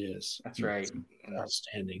is what it is. That's right.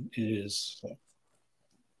 Outstanding. It is. So.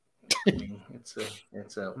 It's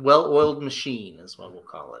a well-oiled machine is what we'll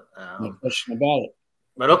call it. No question about it.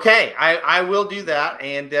 But okay, I will do that,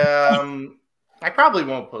 and I probably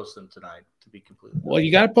won't post them tonight, to be completely honest. Well,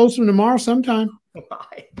 you got to post them tomorrow sometime.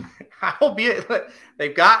 I'll be.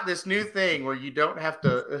 They've got this new thing where you don't have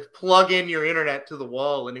to plug in your internet to the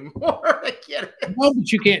wall anymore. I get it. No,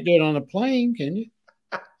 but you can't do it on a plane, can you?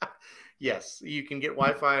 Yes, you can get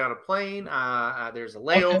Wi-Fi on a plane. There's a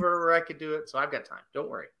layover where I could do it, so I've got time. Don't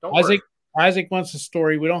worry. Isaac wants a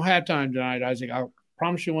story. We don't have time tonight, Isaac. I'll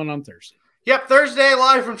promise you one on Thursday. Yep, Thursday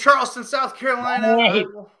live from Charleston, South Carolina. Right.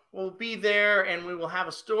 We'll be there, and we will have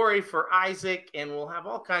a story for Isaac, and we'll have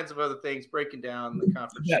all kinds of other things breaking down the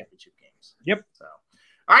conference championship games. Yep. So,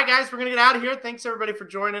 all right, guys, we're going to get out of here. Thanks, everybody, for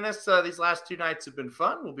joining us. These last 2 nights have been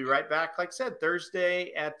fun. We'll be right back, like I said,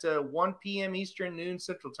 Thursday at 1 p.m. Eastern, noon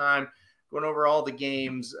Central Time. Going over all the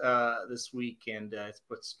games this week, and it's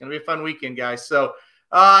going to be a fun weekend, guys. So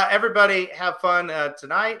everybody have fun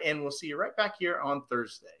tonight, and we'll see you right back here on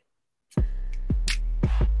Thursday.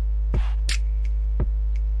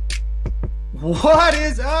 What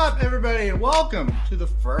is up, everybody, and welcome to the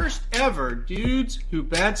first ever Dudes Who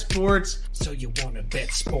Bet Sports. So you want to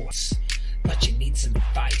bet sports, but you need some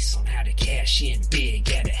advice on how to cash in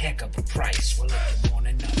big at a heck of a price. Well, if you want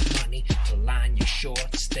enough money to line your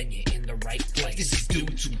shorts, then you're in the right place. This is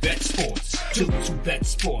Dudes Who Bet Sports. Dudes Who Bet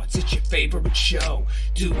Sports, it's your favorite show.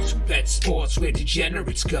 Dudes Who Bet Sports, where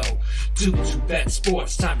degenerates go. Dudes Who Bet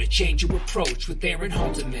Sports, time to change your approach with Aaron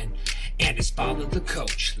Halterman and his father, the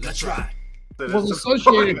coach. Let's ride. Well, the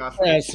Associated Press